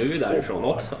 Du är ju därifrån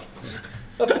också.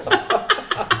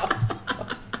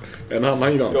 En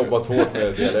annan Granqvist. Jobbat hårt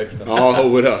med dialekten. Ja,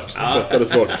 oerhört.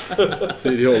 Svettades bort.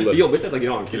 Tidig ålder. Det är jobbigt att äta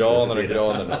Granqvist.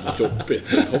 Granen. Jobbigt,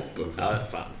 det är toppen. Ja,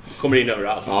 fan. Kommer in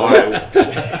överallt. Ja,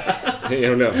 det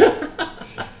är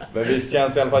men visst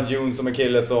känns i alla fall June som en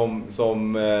kille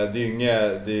som det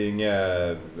är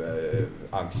inget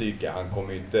anksyke. Han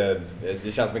kommer ju inte,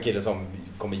 det känns som en kille som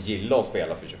kommer gilla att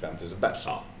spela för 25 000 bärs.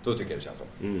 Ja. Så tycker jag det känns som.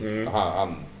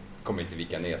 Han kommer inte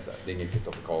vika ner sig. Det är ingen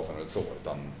Kristoffer Karlsson eller så,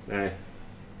 utan nej.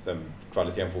 Sen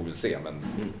kvaliteten får vi se, men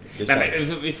det känns...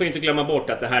 Men vi får inte glömma bort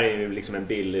att det här är ju liksom en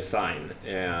billig sign.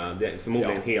 Det är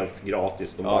förmodligen helt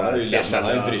gratis. De bara han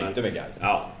har ju bryter med guys.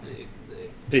 Ja,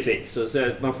 precis. Så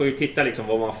man får ju titta liksom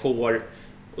vad man får.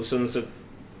 Och sen så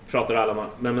pratar alla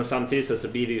men samtidigt så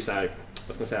blir det ju så här,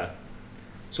 vad ska man säga?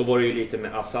 Så var det ju lite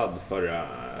med Assad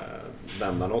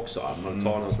vändan också. Att man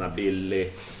tar någon sån här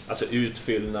billig, alltså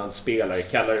utfyllnadsspelare,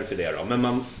 kallar det för det då. Men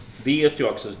man vet ju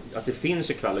också att det finns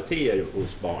ju kvaliteter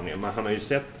hos Barney. Men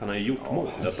han har ju gjort mål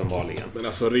uppenbarligen. Men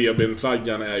alltså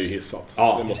Rebin-flaggan är ju hissat.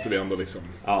 Det måste vi ändå liksom,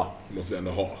 måste vi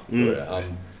ändå ha. Så han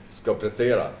ska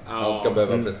prestera. Han ska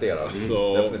behöva prestera.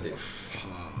 Så, definitivt.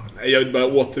 Jag vill bara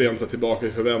återigen så tillbaka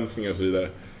i förväntningar och så vidare.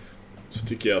 Så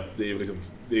tycker jag att det är liksom,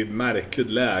 det är ett märkligt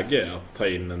läge att ta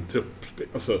in en trupp.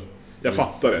 Alltså, jag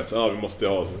fattar det. Så, vi måste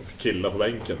ha killar på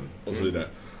bänken och så vidare.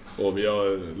 Och vi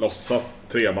har lossat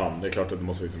 3 man. Det är klart att det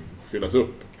måste liksom fyllas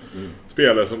upp.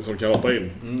 Spelare som kan hoppa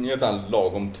in. Är han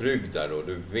lagom trygg där då?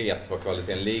 Du vet var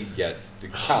kvaliteten ligger. Du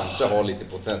kanske har lite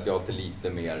potential till lite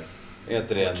mer.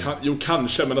 Jo,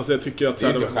 kanske, men alltså jag tycker att... Det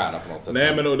är inte en stjärna på något sätt.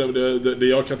 Nej, men det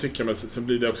jag kan tycka, men sen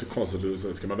blir det också konstigt.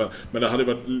 Men det hade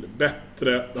varit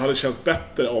bättre, det hade känts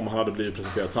bättre om han hade blivit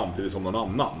presenterad samtidigt som någon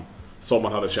annan. Som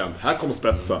man hade känt, här kommer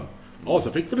spetsen. Ja,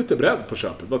 så fick vi lite bredd på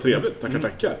köpet, vad trevligt,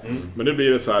 tackar. Men nu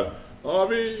blir det så här,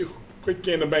 vi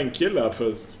skickar in en bänkille här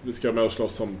för vi ska med och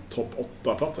slåss som topp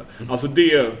 8-platser. Alltså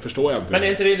det förstår jag inte. Men är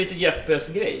inte det lite Jeppes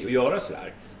grej att göra så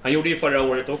här? Han gjorde ju förra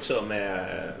året också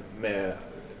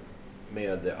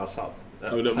med Assad.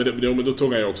 Men då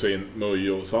tog han ju också in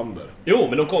Mujo och Sander. Jo,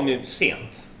 men de kom ju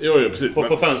sent. Jo, precis.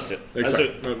 På fönstret. Exakt.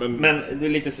 Alltså, men det är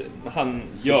lite, han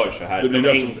gör så här. Det blir de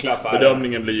enkla affärerna.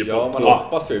 Bedömningen blir ju på... man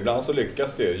hoppas ju. Ibland så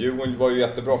lyckas det ju. Djurgården var ju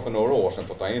jättebra för några år sedan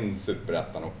på att ta in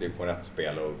Superettan och division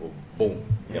 1-spel och boom.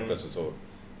 Helt plötsligt så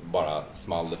bara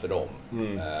small det för dem.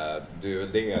 Det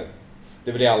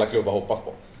är väl det alla klubbar hoppas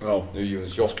på. Ja. Nu är ju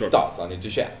 28, så han är inte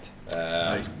 21.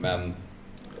 Men...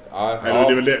 det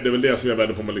är väl det som jag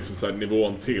vänder på med liksom så här,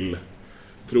 nivån till.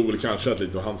 Tror väl kanske att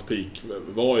lite av hans peak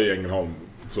var i Ängelholm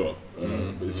så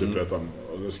i Superettan.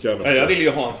 Jag ville ju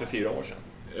ha honom för 4 år sedan.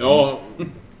 Ja,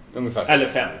 ungefär. Eller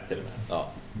 5 till och med.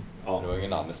 Ja. Det var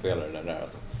ingen annan spelare där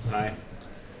alltså. Nej.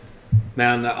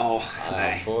 Men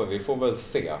nej. Vi får väl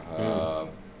se.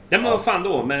 Men vad fan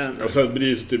då? Men... Och sen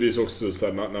blir det också så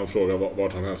här, när man frågar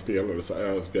vart han här spelar, så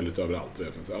jag spelar lite överallt.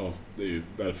 Så, det är ju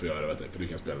därför jag gör det, för du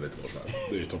kan spela lite vart här.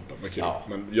 Det är ju toppen, vad kul.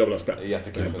 Men jag vill ha spets. Det är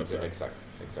jättekul för exakt.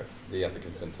 Det är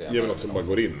jättekul för en tränare. Jag vill att som bara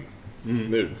går in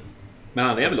nu. Men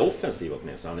han är väl offensiv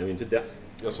åtminstone, han är ju inte def.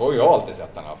 Jag så har jag alltid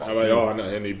sett den här. Han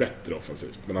är ju bättre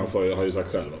offensivt. Men han har ju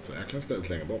sagt själv att jag kan spela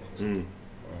lite längre bak.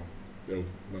 Jo,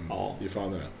 men det är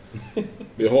fan det.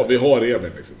 Vi har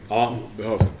Emil liksom.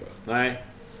 Behövs inte. Nej.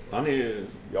 Han är ju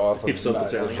hyfsat på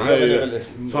träning.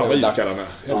 Fan vad iskall han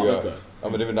är. Ja,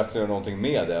 men det är väl dags att göra någonting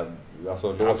med det.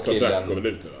 Alltså, hans kontrakt går väl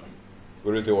ut nu, va?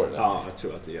 Går ut i år? Ja, jag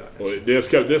tror att det gör det.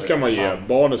 Och det ska man ge.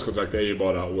 Barnens kontrakt är ju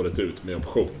bara året ut med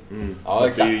option. Ja,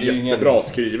 exakt. Det är ju jättebra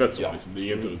skrivet. Så, liksom. Det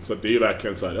är inte, så det är ju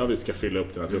verkligen så här, vi ska fylla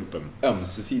upp den här truppen.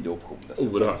 Ömsesidig option.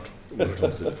 Oerhört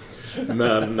ömsesidig.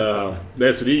 Men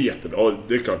så det är jättebra.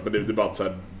 Det är klart, men det är bara så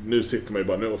här, nu sitter man ju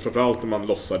bara nu, och framförallt när man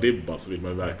lossar Dibba så vill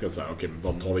man ju verkligen säga okej,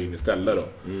 vad tar vi in istället då?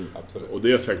 Absolut. Och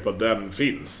det är säkert på att den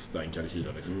finns, den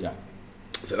kalkylen liksom. Ja.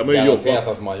 Sen har man ju jobbat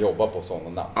att man jobbar på sådana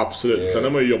namn. Absolut. Sen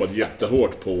har man ju jobbat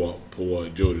jättehårt på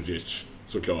Djurdjic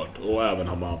såklart, och även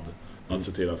Hamad att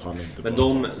se till att han inte. Men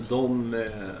de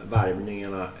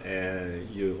värvningarna är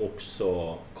ju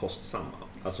också kostsamma.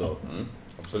 Alltså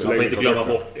absolut. Man får inte glömma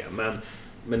bort det,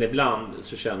 men ibland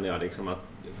så känner jag liksom att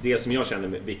det som jag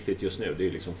känner är viktigt just nu, det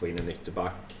är liksom få in en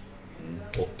ytterback.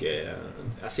 Och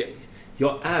alltså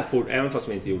även fast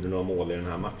vi inte gjorde några mål i den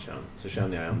här matchen, så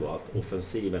känner jag ändå att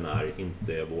offensiven är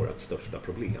inte vårt största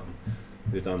problem.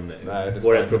 Utan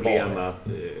vårt problem är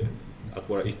att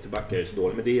våra ytterbackar är så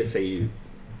dåliga. Men det säger ju...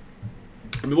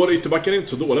 Men våra ytterbackar är inte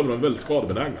så dåliga, men de är väldigt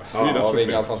skadebenägna.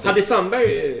 Hade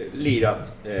Sandberg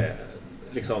lirat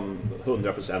liksom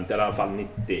 100%, i alla fall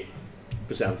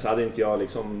 90%, så hade inte jag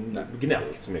liksom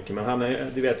gnällt så mycket. Men han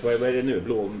är, du vet, vad är det nu?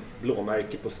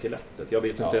 Blåmärke på skelettet. Jag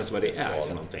vet inte ens vad det är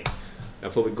för någonting.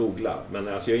 Jag får väl googla. Men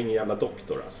alltså, jag är ingen jävla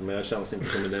doktor alltså, men jag känns inte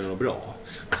som det är något bra.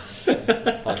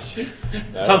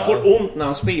 Han får ont när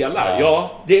han spelar.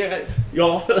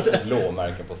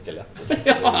 Blåmärken på skelettet.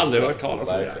 Jag har aldrig hört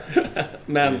talas om det.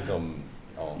 Men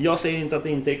jag säger inte att det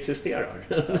inte existerar.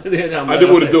 Det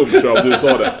vore dumt, tror jag, om du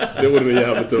sa det. Det vore nog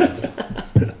jävligt dumt.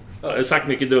 Jag har sagt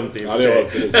mycket dumt i och för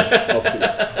sig. Ja, absolut.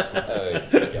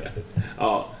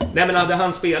 Nej, men hade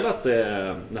han spelat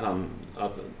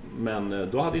men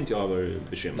då hade inte jag varit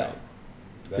bekymrad.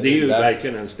 För det är ju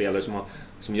verkligen en spelare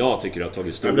som jag tycker har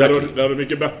tagit stora kliv. Det hade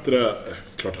mycket bättre,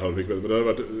 klart det hade mycket bättre, men det hade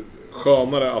varit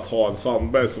skönare att ha en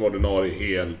Sandberg som ordinarie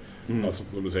hel, alltså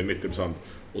om du säger 90%,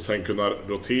 och sen kunna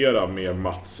rotera med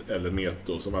Mats eller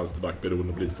Neto som vänsterback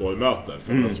beroende på lite på vad vi möter.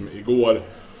 För som igår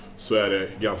så är det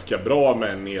ganska bra med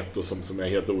en Neto som är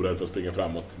helt orädd för att springa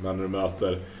framåt. Men när du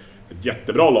möter ett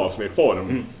jättebra lag som är i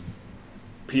form,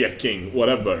 Peking,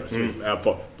 whatever, så liksom är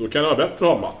på, då kan det vara bättre att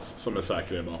ha Mats som är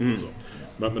säker bakom. Så.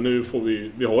 Men nu får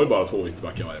vi har ju bara 2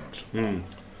 ytterbackar varje match.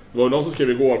 Det var någon som skrev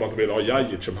igår att man ville ha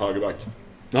Jajic som högerback.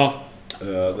 Ja.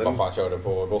 Vad fan körde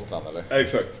på Gotland eller?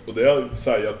 Exakt, och det är så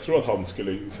här, jag tror att han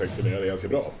skulle säkert kunna göra det ganska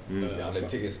bra. Han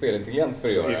är spelintelligent för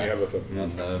att göra det.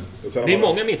 Det är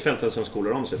många mittfältare som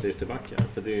skolar om sig till ytterbackar,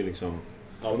 för det är ju liksom...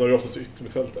 Ja, men då är det oftast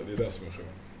yttermittfältare, det är det som är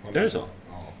skillnaden. Är det så?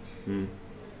 Ja.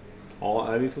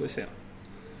 Ja, vi får se.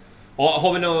 Ja,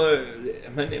 har vi något...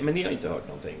 Men ni har inte hört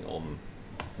någonting om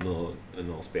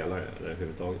någon spelare eller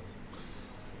överhuvudtaget?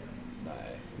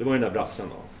 Nej. Det var ju den där brassen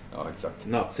då. Ja, exakt.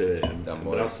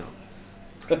 Nazi-brassen.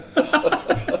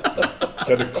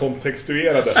 Kan du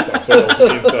kontextuera detta för de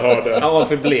som inte hörde? Han var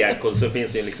för blek, och så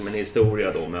finns det liksom en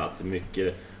historia då med att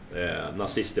mycket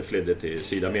nazister flydde till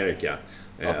Sydamerika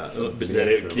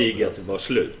när kriget var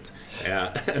slut.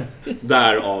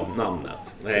 Därav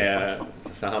namnet.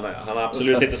 Så han har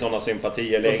absolut inte sådana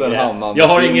sympatier längre. Jag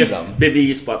har inget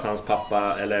bevis på att hans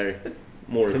pappa eller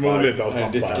morfar... Förmodligen inte hans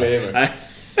pappa. Disclaimer.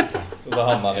 Och så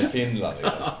hamnar han i Finland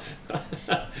liksom.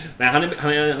 Nej,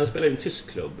 han spelar i en tysk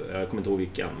klubb. Jag kommer inte ihåg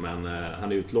vilken, men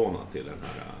han är utlånad till den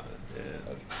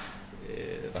här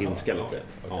finska laget.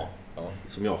 Okay. Ja,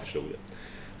 som jag förstod det.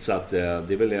 Så att det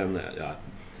är väl en...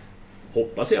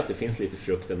 hoppas jag att det finns lite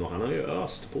frukten, och han har ju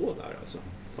öst på där alltså.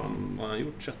 Fan, han har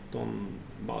gjort 13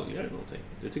 baljor eller någonting.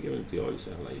 Det tycker väl inte jag är så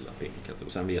jävla illa pinkat.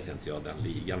 Och sen vet jag inte den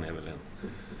ligan är väl en...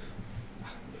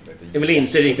 Det är väl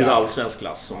inte riktigt allsvensk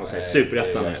klass, om man säger.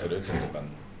 Superettan är absolut inte, men...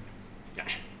 Nej.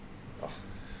 Ja.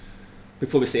 Vi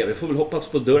får vi se. Vi får väl hoppas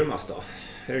på Durmas då.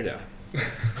 Är det?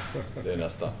 Det är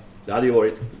nästa. Det hade ju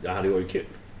varit kul.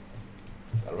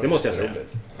 Det måste jag säga.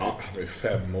 Ja. Det är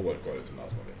 5 år kvar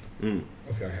utomlands man vill.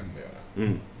 Vad ska han hem och göra?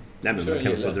 Nej, men man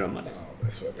kan få drömma det. Ja, det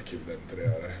är så jävla kul att inte det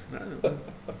gör det.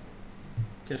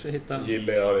 Kanske hitta...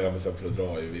 Gillar jag det för att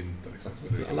dra i vinter. Liksom.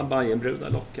 Alla Bajenbrudar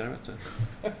lockar, vet du.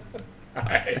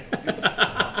 Nej.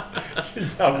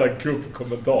 Jävla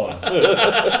gubbkommentar.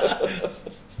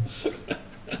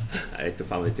 Nej, inte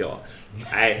fan vet jag.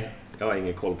 Nej, jag har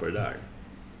ingen koll på det där.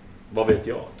 Vad vet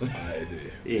jag? Nej,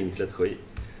 det är inte ett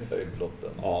skit. Det är blotten.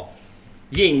 Ja.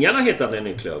 Gingarna hittade en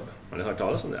ny klubb. Har ni hört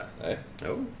talas om det? Nej.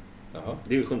 Jo. Jaha.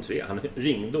 Division 3. Han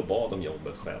ringde och bad om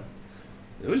jobbet själv.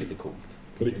 Det var lite coolt.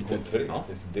 På riktigt? 3? Ja.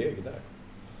 Finns det deg där?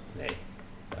 Nej.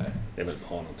 Det är väl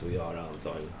har något att göra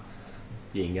antagligen.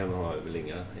 Gingarna har väl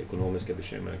inga ekonomiska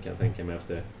bekymmer, kan jag tänka mig,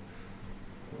 efter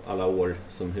alla år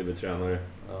som huvudtränare.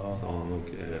 Ja. Så han nog,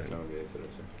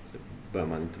 så bör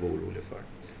man inte vara orolig för.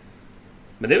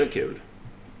 Men det är väl kul.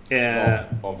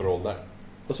 Vad för roll där?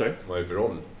 Vad sa du? Vad är det för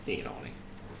roll? Ingen aning.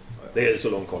 Det är så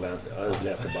långt koll jag inte. Jag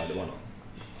läste bara, det var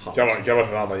någon. Kan vara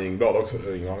en annan Gingblad också,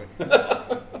 ingen aning.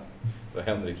 Vad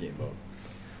Henrik Gingblad?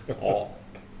 Ja.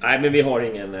 Nej, men vi har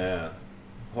inga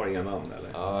namn eller?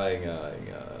 Ja, inga.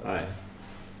 Nej.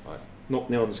 Något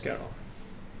ni önskar då?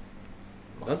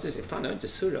 Jag har inte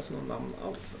surrat någon namn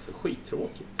alls. Alltså,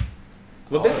 skittråkigt.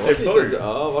 Det var bättre förr. Det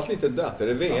har varit lite dött. Är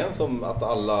det VM som att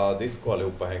alla disco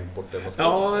allihopa hängt bort det?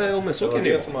 Ja, men så kan det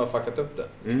vara det som har fuckat upp det.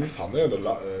 Han har ju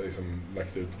ändå liksom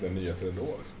lagt ut den nyheten ändå.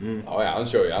 Liksom. Ja,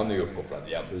 han är ju uppkopplad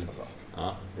jämt. Alltså.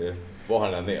 Ja. Var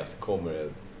han än är så kommer det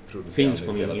producera. Finns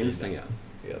på min Instagram.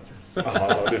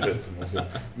 Ja, det vet jag.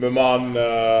 Men man...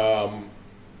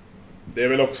 det är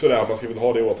väl också det här, man ska väl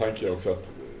ha det i åtanke också,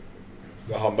 att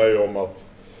det handlar ju om att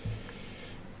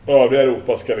övriga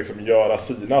Europa ska liksom göra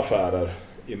sina affärer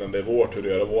innan det är vår tur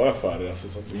att göra våra affärer, alltså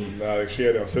som när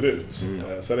kedjan ser ut.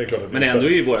 Sen är det klart att men ändå är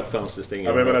ju vårt fönster stängt.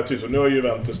 Ja, men typ, nu har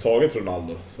Juventus tagit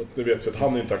Ronaldo, så att nu vet vi att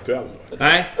han är inte aktuell då.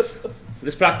 Nej,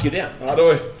 det sprack ju den. Ja,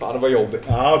 det var jobbigt.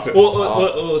 Ja,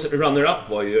 och runner-up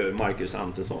var ju Marcus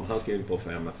Antonsson. Han skrev på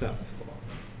för MFF.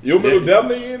 Jo, men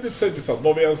den är ju lite så intressant.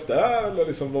 Var vi ens där? Eller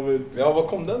liksom, var vi... Ja, var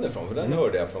kom den ifrån? För den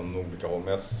hörde jag från olika håll.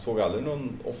 Men jag såg aldrig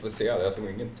någon officiell. Jag såg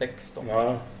ingen text om det.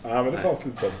 Ja, men det fanns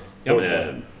lite sånt. Ja, men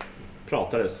det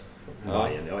pratades. Vi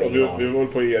var väl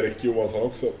på Erik Johansson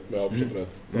också, med avslutet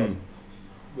rätt. Men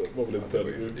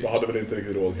vi hade väl inte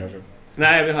riktigt råd kanske.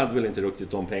 Nej, vi hade väl inte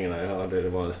riktigt de pengarna. Jag hörde det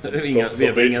var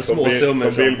inga småsummor.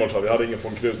 Som Billborn sa, vi hade ingen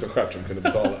från Krusenstjärt som kunde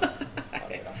betala.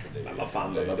 Men vad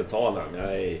fan, vad betalar de?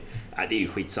 Nej, det är ju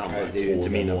skitsamma. Det är ju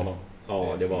inte mina.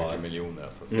 Ja, det var miljoner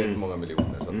alltså. Det är så många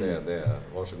miljoner så det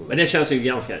varsågod. Men det känns ju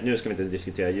ganska, nu ska vi inte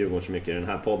diskutera Djurgården så mycket i den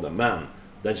här podden, men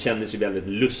den kändes ju väldigt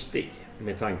lustig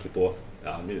med tanke på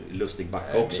nu lustig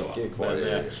backa också. Kvar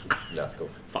i Glasgow.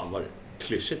 Fan vad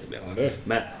klyschigt det blev.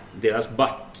 Men deras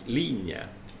backlinje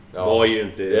var ju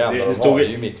inte det stod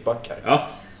ju mittbackar. Ja.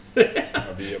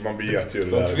 Man vet ju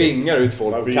det där. De tvingar ut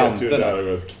folk på kanterna. Man vet ju det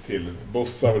där till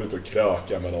Bossa var ute och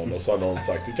kröka med någon och så har någon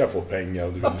sagt du kan få pengar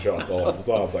om du vill köpa honom. Och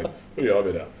så har han sagt Då gör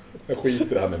vi det. Sen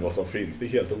skiter det här med vad som finns. Det är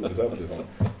helt oväsentligt.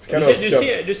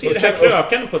 Du ser det här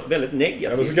krökan på ett väldigt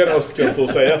negativt sätt. Så kan Oskar stå och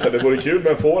säga så här, det vore kul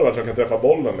med en forward som kan träffa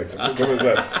bollen liksom.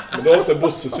 Men då har inte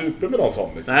Bosse super med någon sån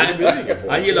liksom. Nej,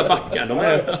 han gillar backar. De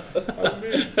är...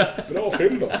 bra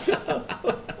film då.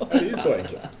 Det är ju så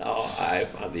enkelt. Ja, nej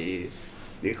fan,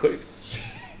 det är sjukt.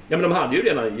 Ja, men de hade ju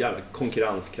redan en jävla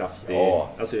konkurrenskraftig... Ja.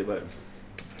 Alltså, det var...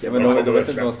 men de vet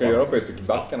inte vad de ska göra på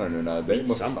ytterbackarna nu när det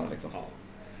måste fan liksom.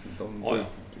 Ja.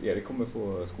 Erik kommer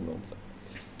få skola om sig.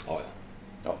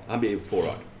 Ja, han blir ju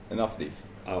forward. En affdiv.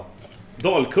 Ja.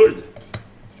 Dalkurd.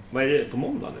 Vad är det på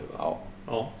måndag nu? Va?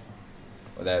 Ja.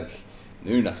 Och det är,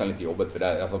 nu är det nästan lite jobbigt för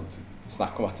det. Alltså,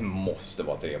 snacka om att det måste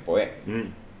vara 3 poäng.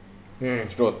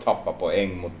 Förstå att tappa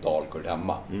poäng mot Dalkurd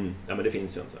hemma. Ja, men det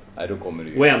finns ju inte. Nej, då kommer det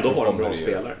ju, och ändå har de bra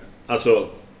spelare. Alltså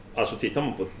tittar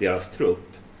man på deras trupp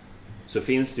så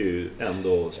finns det ju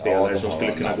ändå spelare som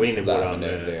skulle kunna gå in i våran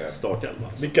startelva.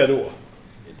 Vilka då?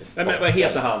 Nej, men vad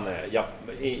heter han?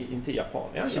 Inte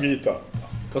japan. Sugita.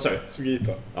 Vad sa du?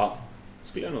 Sugita. Ja,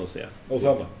 skulle jag nog säga. Och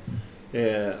sen då?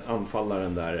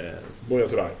 Anfallaren där. Buya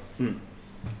Turay.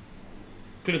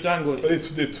 Skulle inte han gå...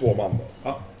 Det är 2 man då.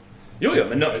 Ja. Jo,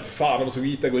 men... Jag vet fan om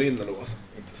Sugita går in ändå. Alltså.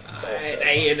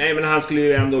 Nej, men han skulle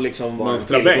ju ändå liksom vara...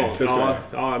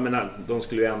 Ja, men de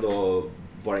skulle ju ändå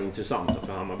vara intressanta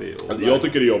för Hammarby. Jag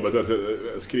tycker det är jobbigt att jag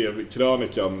skrev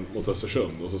krönikan mot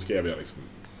Östersund och så skrev jag liksom...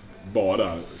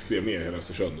 skrev ner hela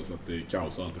Östersund så att det är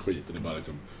kaos och allt är skit och det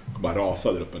bara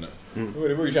rasade där uppe nu.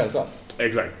 Det var ju känslan.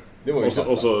 Exakt.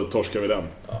 Och så torskar vi den.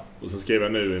 Ja. Och så skrev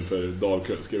jag nu inför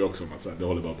Dalkurd skrev jag också om att så här, det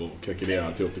håller bara på att krackelera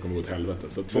till upp, det kommer gå till helvete.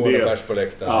 Så 200 pers på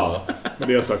läktaren. Ja, men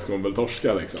det sagt ska man väl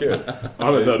torska liksom. Kul.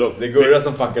 Ja, men så här, det är Gurra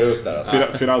som fuckar ut där.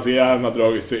 Alltså. Finansiärerna har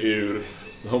dragit sig ur.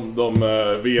 De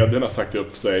vd:n har sagt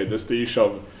upp sig. Det styrs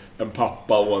av en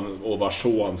pappa och vars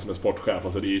son som är sportchef.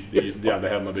 Alltså det är ett jävla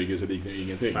hemmabygge så det liknar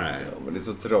ingenting. Nej, men det är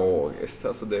så tragiskt.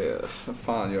 Alltså det,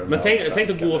 fan gör det. Men tänk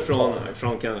att gå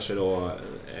från kanske då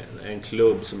en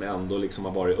klubb som ändå liksom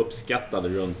har varit uppskattad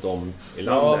runt om i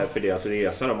landet för deras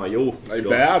resa de har gjort. I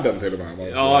världen till och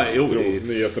med. Ja, jo.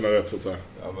 Nyheterna rätt så att säga.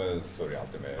 Ja, men så är det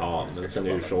alltid med. Ja, men sen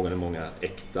är ju frågan hur många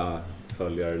äkta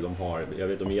följare de har. Jag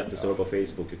vet, de är jättestora på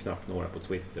Facebook och knappt några på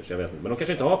Twitter. Så jag vet inte. Men de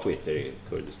kanske inte har Twitter i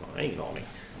Kurdistan. Jag har ingen aning.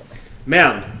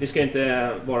 Men vi ska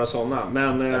inte vara såna.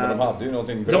 Men de hade ju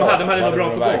någonting bra. De hade något bra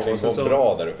på gång. Och så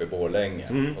bra där uppe i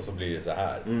Borlänge. Och så blir det så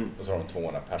här. Och så har de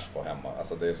 200 pers på hemma.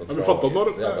 Alltså det är så tragiskt. Jag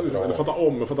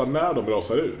fattar när de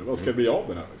rasar ur. Vad ska det bli av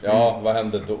det där? Liksom? Ja, vad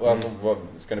händer då? Alltså,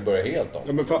 ska ni börja helt om?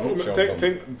 Ja, men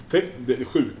tänk, det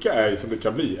sjuka är som det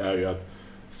kan bli är ju att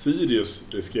Sirius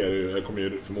kommer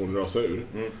ju förmodligen rasa ur.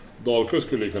 Dalkurd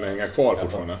skulle ju kunna hänga kvar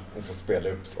fortfarande. Hon får spela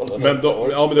Uppsala nästa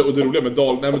år. Ja, men det roliga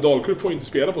med Dalkurd får ju inte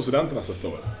spela på studenterna nästa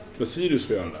år. Men Sirius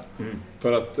får göra det.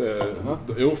 För att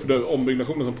för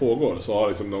ombyggnationen som pågår så har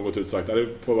liksom de gått ut och sagt att det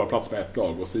får vara plats med ett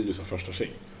lag och Sirius har första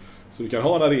sing. Så du kan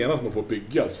ha en arena som får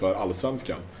byggas för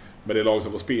allsvenskan. Men det lag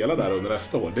som får spela där under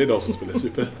nästa år, det är de som spelar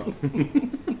Superettan.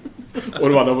 Och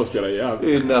de andra får spela igen.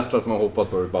 Det är nästan som man hoppas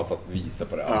på bara för att visa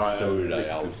på det absurda i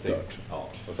allting. Ja.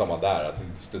 Och samma där, att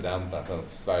studenten,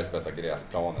 Sveriges bästa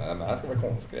gräsplan. Men det här ska vara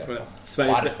konstgräsplan.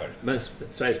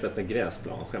 Sveriges bästa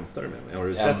gräsplan, skämtar du med mig? Har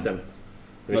du sett den?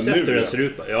 Har du sett hur den ser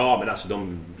ut? Ja, men alltså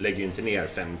de lägger ju inte ner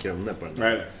 5 kronor på den.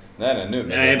 Nej, nu.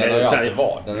 Men den har ju alltid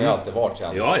varit. Den har ju alltid varit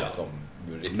som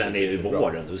men i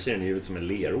våren, då ser den ju ut som en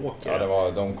leråker.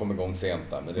 Ja, de kom igång sent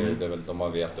där, men det är väl, de har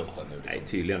vetat upp den nu. Liksom. Nej,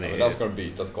 tydligen är, där ska de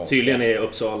byta till tydligen är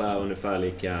Uppsala ungefär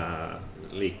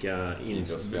lika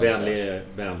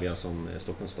vänliga som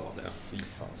Stockholms stad. Ja. Fy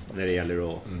fan, när det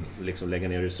gäller att liksom lägga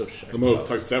ner resurser. De har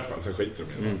upptaktsträffar, sen skiter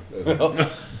de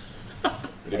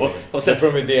i och sen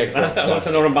får de deg och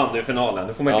sen har de bandyfinalen,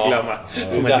 det får man inte glömma.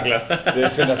 Det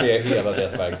finansierar hela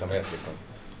deras verksamhet liksom.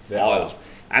 Det är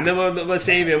allt. Nej, men vad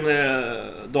säger vi om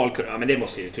Dalkurd? Ja, men det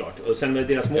måste ju klart. Och sen med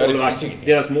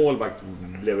deras målvakt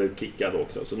blev kickad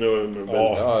också. Så nu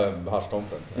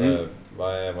Harstompen.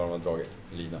 Vad de har dragit?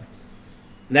 Lina?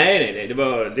 Nej,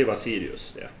 det var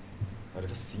Sirius det. Ja, det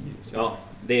var Sirius. Ja,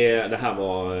 det här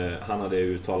var han hade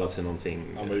uttalat sig någonting.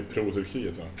 Han var ju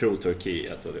pro-Turkiet va?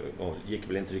 Pro-Turkiet och det gick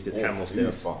väl inte riktigt hem hos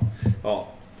deras. Ja.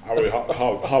 Han var ju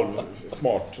halv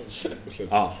smart.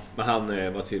 Ja, men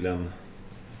han var tydligen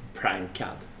prankad.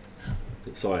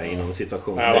 Sa jag inom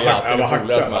situationen. Det är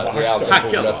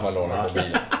alltid polare som har lånat på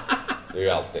bilen. Det är ju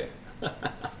alltid.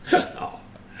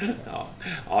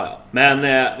 Ja.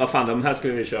 Men vad fan, de här ska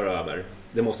vi köra över.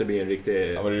 Det måste bli en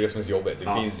riktig... Ja, men det är det som är jobbigt.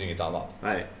 Det finns ju inget annat.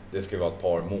 Nej. Det ska ju vara ett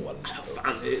par mål.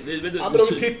 Fan, men om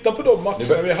vi tittar på de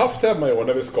matcherna vi har haft hemma i år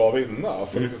när vi ska vinna.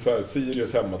 Alltså liksom så här,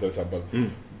 Sirius hemma till exempel.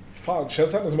 Fan,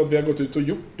 känns ändå som att vi har gått ut och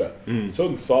gjort det.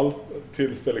 Sundsvall,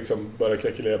 tills det liksom börjar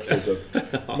kalkylera på slutet.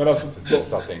 Men alltså... Jag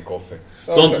satt i en kaffe.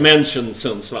 Don't mention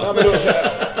Sundsvall. Ja, men då,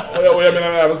 och jag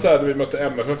menar även så här, vi mötte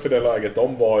MFF i det läget.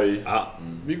 De var i...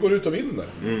 Vi går ut och vinner.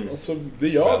 Alltså, det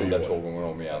gör vi ju. 2 gånger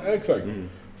om igen. Ja, exakt.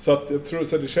 Så att jag tror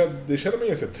så det känner man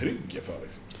ganska trygg för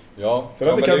liksom. Ja. Sen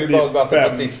att det kan bli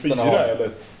 5-4 eller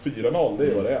 4-0, det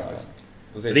är vad det är liksom.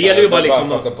 Precis, det gäller ju bara liksom...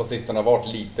 för att det på sistone har varit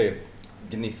lite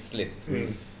gnissligt.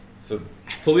 Så...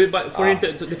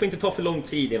 Det får inte ta för lång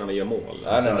tid innan vi gör mål.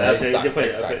 Nej,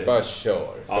 exakt. Bara kör,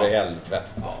 för helvete.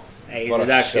 Ja. Nej,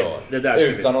 bara kör.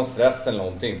 Utan någon stress eller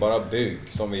någonting. Bara bygg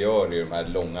som vi gör i de här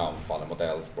långa anfallen mot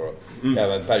Elfsborg.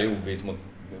 Även periodvis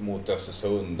mot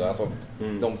Östersund. Alltså,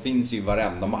 de finns ju i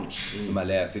varenda match. De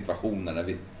här situationerna när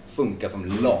vi funkar som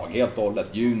lag helt och hållet.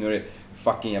 Junior är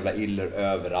fucking jävla iller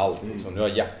överallt. Liksom. Nu har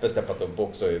Jeppe steppat upp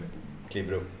också och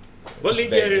kliver upp. Vad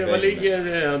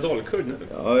ligger Dalkurd nu?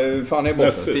 Ja, fan är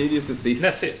borta. Sirius är sist.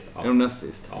 Näst sist? Ja. Är de näst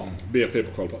sist? Ja. BP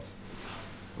på kvalplats.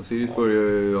 Och Sirius börjar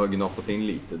ju ha gnattat in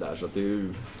lite där, så att det är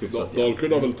ju hyfsat.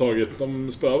 Dalkurd har väl tagit,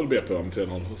 de spöade väl BP med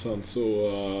 3-0 och sen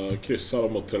så kryssar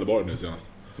de mot Trelleborg nu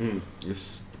senast.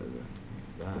 Just det.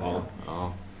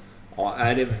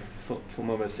 Ja, det får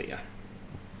man väl se.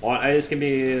 Ja, det ska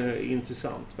bli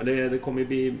intressant. Men det kommer ju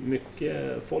bli mycket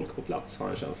folk på plats, har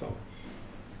jag en känsla av.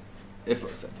 Det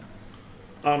förutsätter.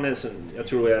 Ja, men jag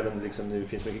tror även liksom, nu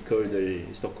finns mycket kurder i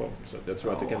Stockholm. Så jag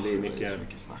tror att det kan bli mycket... Det är så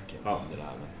mycket snack om det där.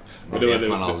 Men det vet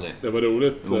man aldrig. Det var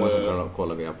roligt. Det var många som kan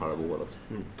kolla via parabolet.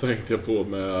 Tänkte jag på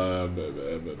med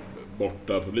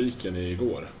borta publiken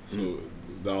igår. Så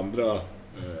det andra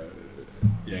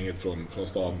gänget från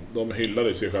stan, de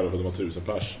hyllade sig själva för att de var 1000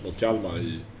 pers mot Kalmar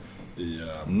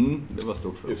det var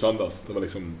stort för i söndags. Det var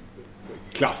liksom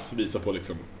klass, visa på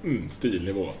liksom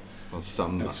stilnivå. En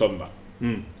söndag.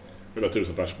 Det var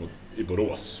 1000 pers i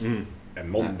Borås en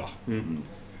måndag.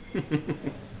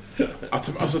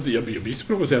 Alltså jag blir så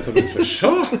provocerad att de inte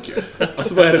försöker.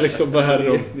 Alltså vad är det liksom, vad är det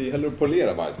de... Det gäller att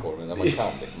polera bajskorven när man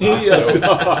kan liksom.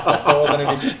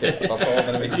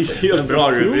 Fasaden är viktig. Helt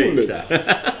bra rubrik där.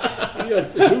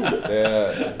 Helt otroligt.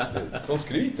 De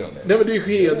skryter om det. Nej, men det är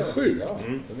ju helt sjukt.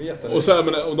 Och så här,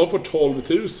 men om de får 12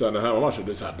 000 i hemmamatchen,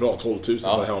 det är så här bra 12 000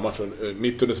 på hemmamatchen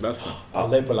mitt under semestern.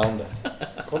 Alla är på landet.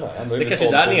 Kolla, ändå är det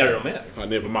kanske där nere de är. Fan,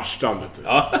 nere på Marstrand, vet du.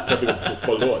 Kan inte gå på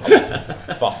fotboll då.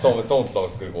 Fatta om ett sånt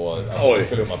lag skulle gå. Alltså,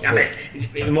 skulle man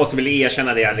vi måste väl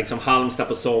erkänna det. Liksom Halmstad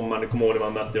på sommaren, du kommer ihåg när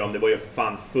man mötte dem. Det var ju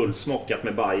fan fullsmockat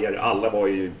med bajer. Alla var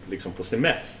ju liksom på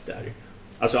semester.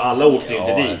 Alltså alla åkte ju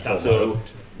inte dit. Alltså,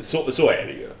 så är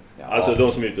det ju. Alltså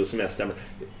de som är ute och semester.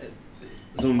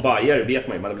 Som bajare vet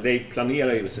man ju. Man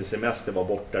planerar ju sin semester, var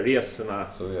borta resorna.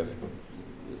 Så är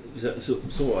det.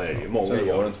 Så är det ju. Många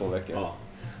så var det 2 veckor. Ja.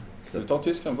 Ska vi ta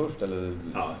Tyskland först eller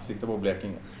sikta på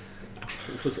Blekinge?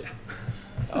 Vi får se.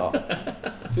 Ja.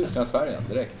 Tysklandsfärgen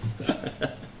direkt.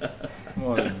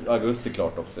 Augusti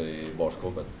klart också i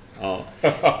barskåpet. Ja.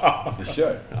 Vi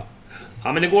kör.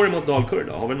 Ja, men det går emot Dalkurd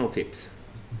då. Har vi något tips?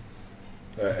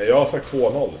 Jag har sagt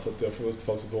 2-0 så att jag får väl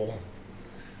fast 2-0.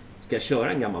 Ska jag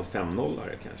köra en gammal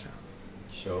 5-0-are kanske?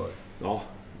 Kör. Ja,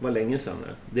 det var länge sedan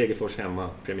nu. Degerfors hemma,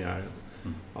 premiären.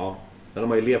 Ja, den har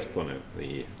man ju levt på nu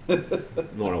i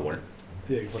några år.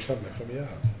 Degerfors hemma, premiären?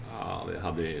 Ja, vi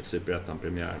hade ju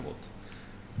Superettan-premiär mot...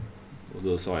 Och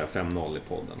då sa jag 5-0 i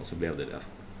podden och så blev det.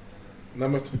 När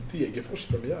mötte vi Degerfors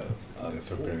premiären? Ja,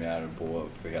 det var premiären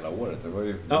för hela året. Det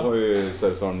var ju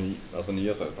Söderstaden, alltså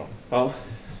nya Söderstaden. Ja.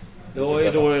 Det var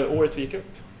ju då året vi gick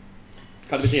upp.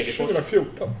 Hade vi Degerfors.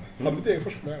 2014. Hade vi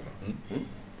Degerfors premiären?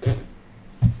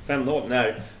 5-0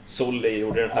 när Solli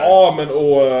gjorde den här. Ja, men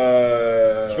och...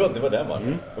 Ja, det var den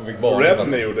matchen. Och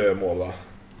Redney gjorde mål, va?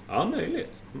 Ja,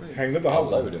 möjligt. Hängde inte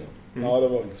alla gjorde mål. Ja, det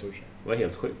var lite surt. Det var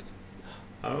helt sjukt.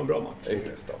 Ja, det var en bra match.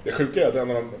 Det sjuka är att en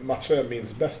av de matcher jag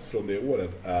minns bäst från det året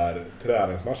är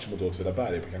träningsmatchen mot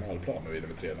Åtvidaberg på Kanalplan när vi vinner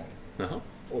med 3-0. Jaha.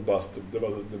 Och bara, det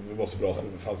var så bra så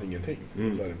det fanns ingenting.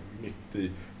 Så här, mitt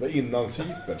i, det var innan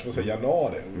Cypern, det var så här,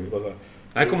 januari. Och det var så här,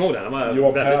 jag kommer ihåg den.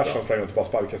 Johan Persson sprang ut och bara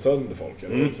sparkade sönder folk. Det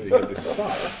var så helt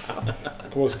bisarrt.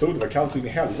 Jag kommer ihåg stod, det var kallt så in i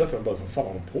helvete. Men bara, vad fan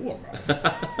har hon på med?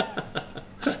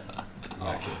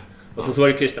 Ja. Och så var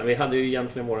det Christian. Vi hade ju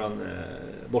egentligen våran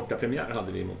bortapremiär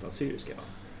hade vi mot Assyriska.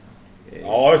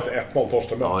 Ja, just det. 1-0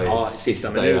 Torsten. Ja,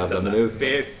 sista minuten.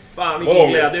 Fy fan, vilken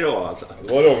glädje då alltså.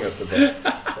 Det var ångest.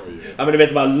 Ja, men du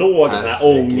vet, bara låg den här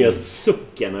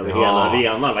ångestsucken över hela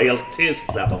arenan. Det var helt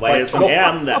tyst där. Vad är det som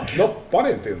händer? Knoppar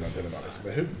inte in den till och med liksom,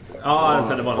 med huvudet. Ja,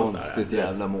 sen det var något konstigt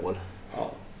jävla mål.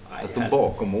 Ja. Jag stod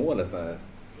bakom målet där.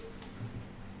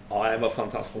 Ja, det var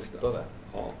fantastiskt.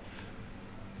 Ja.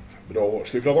 Bra år.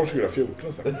 Ska vi prata om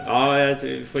 2014 sen? Ja,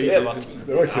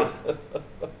 det var kul.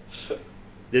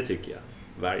 Det tycker jag.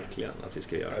 verkligen att vi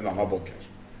ska göra. En annan bock kanske.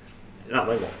 En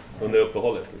annan gång. Under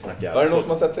uppehållet ska vi snacka. Var det någon som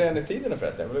har sett träningstiderna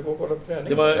förresten? Jag ville gå och kolla på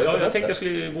träning. Jag tänkte jag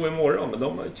skulle gå imorgon, men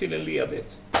de var tydligen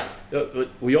ledigt.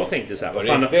 Och jag tänkte så här, vad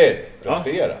fan... Riktigt,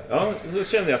 prestera. Ja, då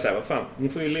kände jag så här, vad fan, ni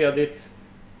får ju ledigt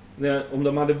om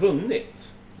de hade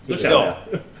vunnit. Då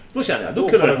kände jag, då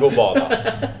kunde de gå och bada.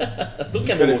 Då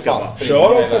kan du åka fast.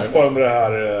 Kör de fortfarande det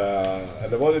här,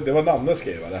 det var Nanne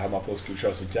skrev, det här med att de skulle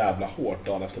köra så jävla hårt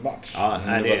dagen efter match. Ja,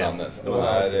 nej, det var Nannes. Det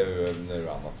är nu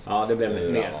annat. Ja, det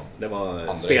blev mer. Det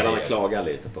var spelarna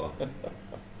klagade lite på.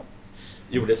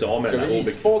 Gjorde sig av med den här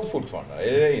isbad fortfarande?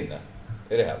 Är det inne?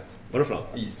 Är det hett? Vadå för något?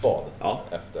 Isbad. Ja.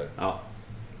 Efter. Ja.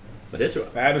 Men det tror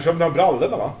jag. Nej, du köpte de här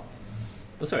brallorna, va?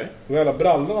 Vad sa du? De jävla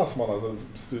brallorna som man har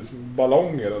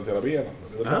ballonger runt hela benen.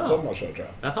 Det var något som man kör, tror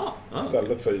jag. Jaha.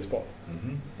 Istället för isbad.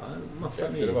 Ja, massa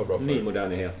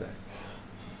nymodernheter.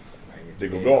 Det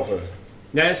går bra för det.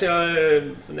 Nej, så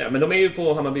men de är ju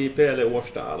på Hammarby IP eller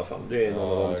Årsta i alla fall. Det är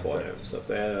någon av de två nu. Så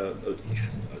att,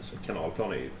 alltså,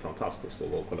 kanalplan är ju fantastisk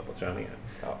att gå och kolla på träningar.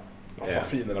 Ja, fan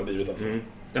fin den har blivit alltså.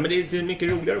 Ja, men det är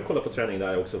mycket roligare att kolla på träning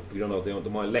där också på grund av att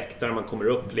de har en läktare, man kommer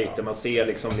upp lite, man ser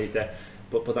liksom lite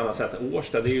på ett annat sätt.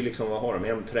 Årsta, det är ju liksom, vad har de?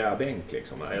 En träbänk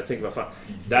liksom. Jag tänker, vad fan,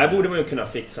 där borde man ju kunna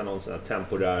fixa någon sån här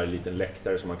temporär liten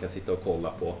läktare som man kan sitta och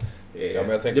kolla på. Ja,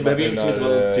 men det behöver ju liksom inte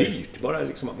vara något dyrt, bara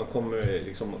liksom att man kommer,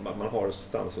 liksom, att man har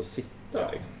stans att sitta. Ja.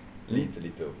 Liksom.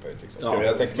 Lite upphöjt liksom.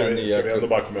 Ska vi ändå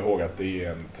bara komma ihåg att det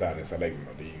är en träningsanläggning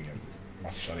och det är ingen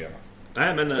matcharena.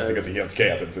 Nej, men, jag tycker att det är helt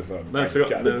okej att det finns några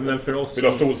men för oss... Vill du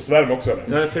ha stolsvärm också eller?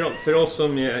 Nej, för oss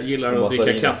som gillar att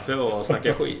dricka kaffe och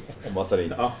snacka skit. Och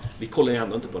massarin. Ja, vi kollar ju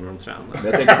ändå inte på när de tränar. Men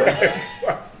jag tänker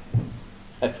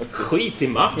på... Skit i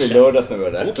matchen. Som i lördags när vi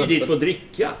var där. Åker dit för att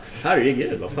dricka.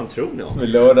 Herregud, vad fan tror ni om? Som i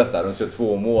lördags där, de kör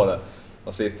 2 mål.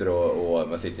 Man sitter och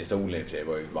man sitter i solen i och för sig, det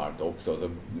var ju varmt också.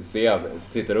 Så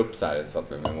tittar upp så här, satt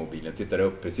vi med mobilen, tittar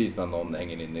upp precis när någon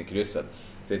hänger in i krysset.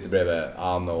 Sitter bredvid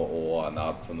Anno och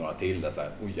Nats och några till där så här.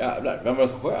 Jävlar, vem var det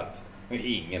som sköt?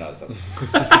 Ingen hade sett.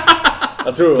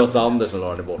 Jag tror det var Sander som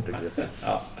la det bort i krysset.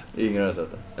 Ja, ingen hade sett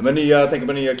det. Men jag tänker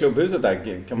på nya klubbhuset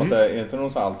där, kan man ta, är inte någon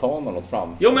sån altan eller något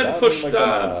framför? Jo, men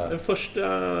det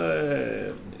första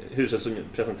huset som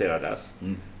presenterades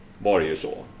var det ju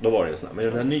så. Då var det ju sådär. Men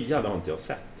den här nya har inte jag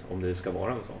sett, om det ska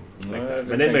vara en sån. Nej,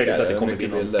 men det är möjligt att det kommer bli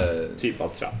någon typ av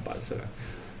trappa. Så där.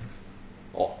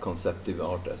 Ja, konceptiv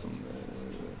art är som...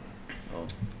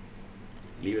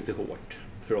 Livet är hårt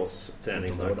för oss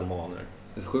träningsnarkomaner.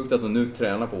 Det är så sjukt att de nu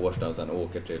tränar på Årsta och sen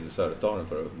åker till Söderstaden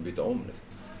för att byta om.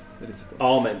 Det är lite stort.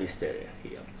 Ja, men visst är det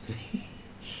helt...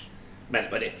 Men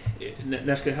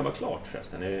när ska det här vara klart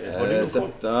förresten? Har du någon koll?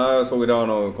 Jag såg idag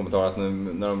någon kommentar att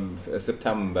när de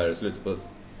september, slutet på...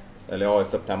 Eller ja, i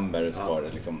september ska det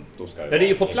liksom... Då ska det är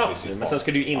ju på plats nu, men sen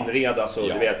ska det ju inredas och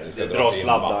du vet, det dras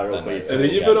sladdar och skit.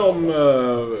 River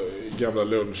de gamla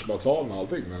lunchmatsalen och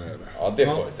allting? Ja, det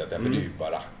förutsätter jag, för det är ju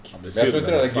barack. Men jag tror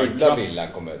inte den där gula villan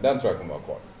kommer... Den tror jag kommer vara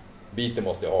kvar. Biten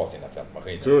måste ju ha sina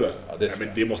tvättmaskiner. Tror du det? Ja, det men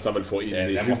det måste han väl få in i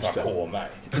huset. Den måste ha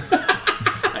K-märkt.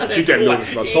 Jag tycker att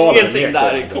lunchmatsalen ingenting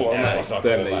där är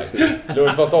K-märkt.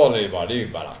 Lunchmatsalen är ju bara, det är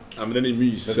ju barack. Ja, men den är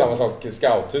mysig. Men samma sak,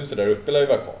 scouthuset där uppe lär ju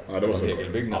vara kvar. Ja, det var så.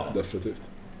 Tegelbyggnaden. Ja, definitivt.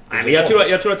 Nej, men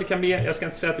jag tror att det kan bli, jag ska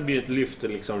inte säga att det blir ett lyft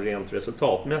liksom rent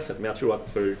resultatmässigt, men jag tror att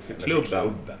för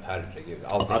klubben, herregud,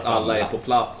 att alla är på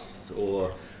plats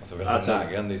och alltså,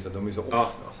 de är så ofta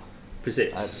alltså.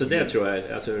 Precis, så det tror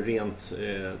jag alltså rent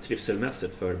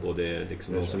trivselmässigt för både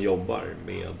liksom de som jobbar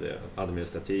med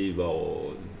administrativa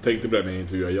och... Tänkte på det när jag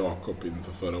intervjuade Jakob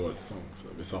inför förra årets säsong. Så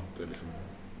vi satt liksom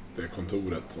det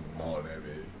kontoret som har det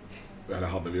vi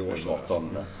hade vi år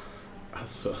sedan.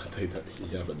 Alltså, jag tänkte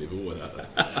vilken jävla nivå det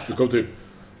här. Så kom typ,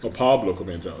 och Pablo kom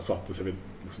in och satte sig vid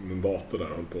liksom en dator där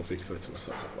och höll på att fixa liksom.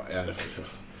 Så vad är det för...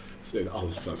 Så det är en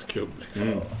allsvensk klubb liksom.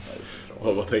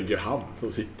 Och vad tänker han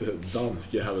som sitter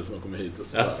dansk jävel som har kommit hit och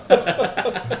så.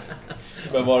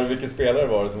 Men vilken spelare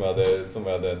var det som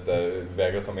hade inte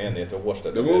vägrat ta med ner till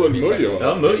Årsta? Det var väl Mujo?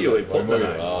 Ja, Mujo i podden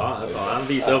där. Ja, alltså, han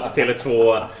visade upp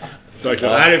Tele2. Det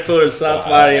här är fullsatt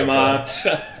varje match.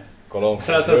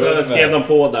 Så skrev de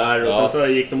på där och så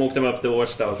åkte de upp till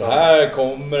Årsta. Och så här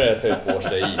kommer det se ut på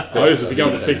Årsta IP. Ja, just det.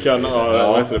 Fick han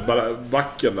vad heter det,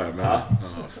 backen där. Men,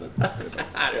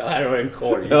 här har en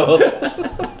korg. Ja.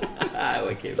 Det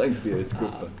var kul. Sankt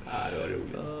Erikskuppen. Ja, det var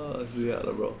roligt. Så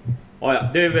jävla bra. Ja,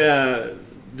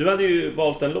 du hade ju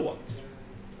valt en låt.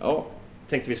 Ja.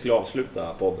 Tänkte vi skulle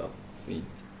avsluta podden.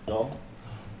 Fint. Ja.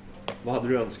 Vad hade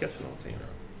du önskat för någonting?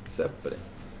 Zeppelin.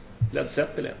 Led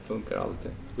Zeppelin. Funkar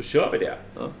alltid. Då kör vi det.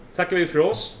 Ja. Tackar vi för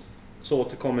oss. Så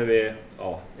återkommer vi,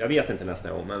 jag vet inte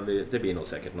nästa gång, men det blir nog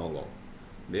säkert någon gång.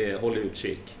 Vi håller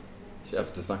utkik.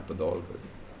 Eftersnack på Dalkurd.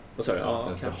 Vad sa du? Ja,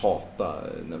 jag ska hata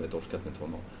när vi torskat med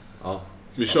 2-0. Ja.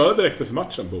 Ska vi köra direkt efter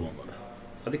matchen på måndag?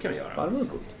 Ja, det kan vi göra. Ja, det vore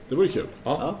coolt. Det vore kul.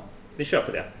 Ja, vi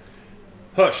köper det.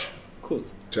 Hörs!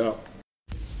 Coolt. Ciao.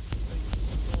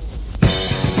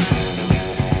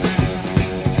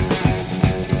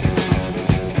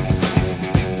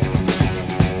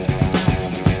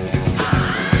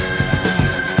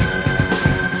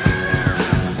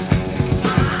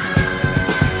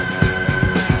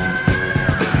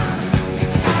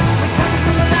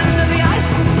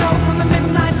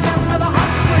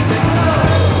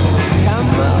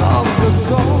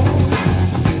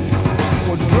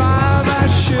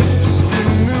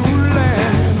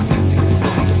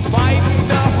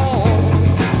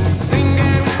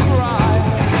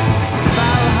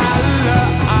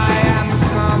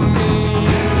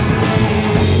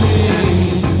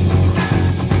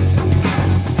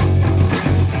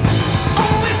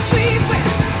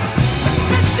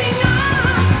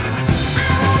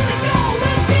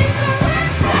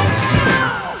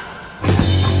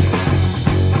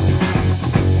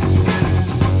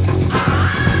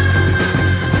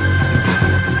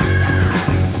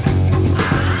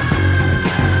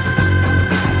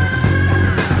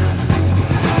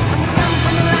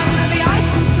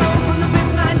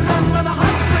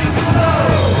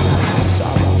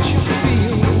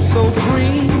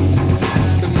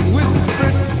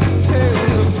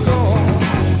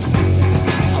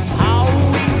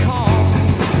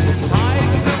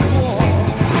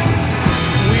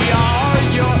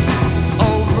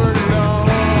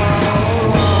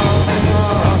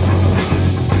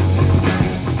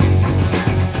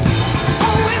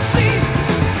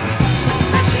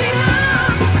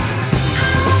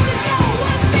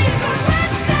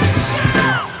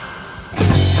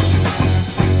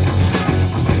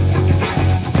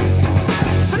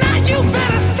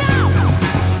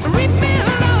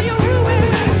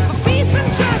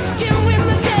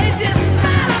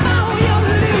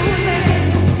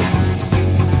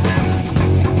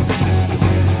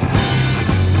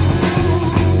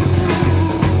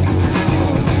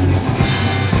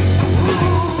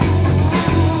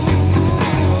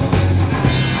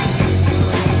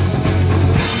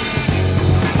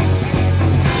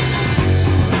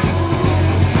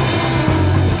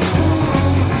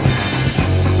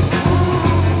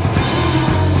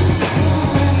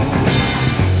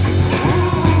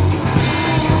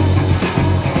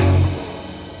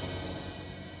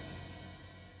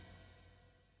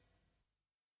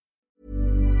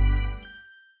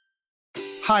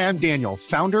 Hi, I'm Daniel,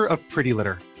 founder of Pretty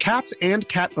Litter. Cats and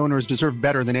cat owners deserve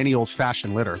better than any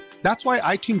old-fashioned litter. That's why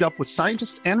I teamed up with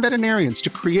scientists and veterinarians to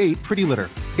create Pretty Litter.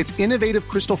 Its innovative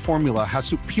crystal formula has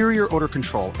superior odor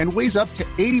control and weighs up to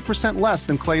 80% less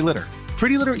than clay litter.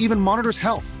 Pretty Litter even monitors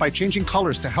health by changing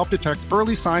colors to help detect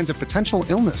early signs of potential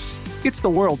illness. It's the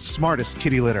world's smartest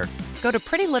kitty litter. Go to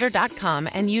prettylitter.com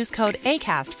and use code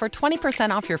ACAST for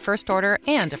 20% off your first order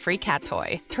and a free cat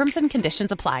toy. Terms and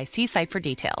conditions apply. See site for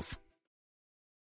details.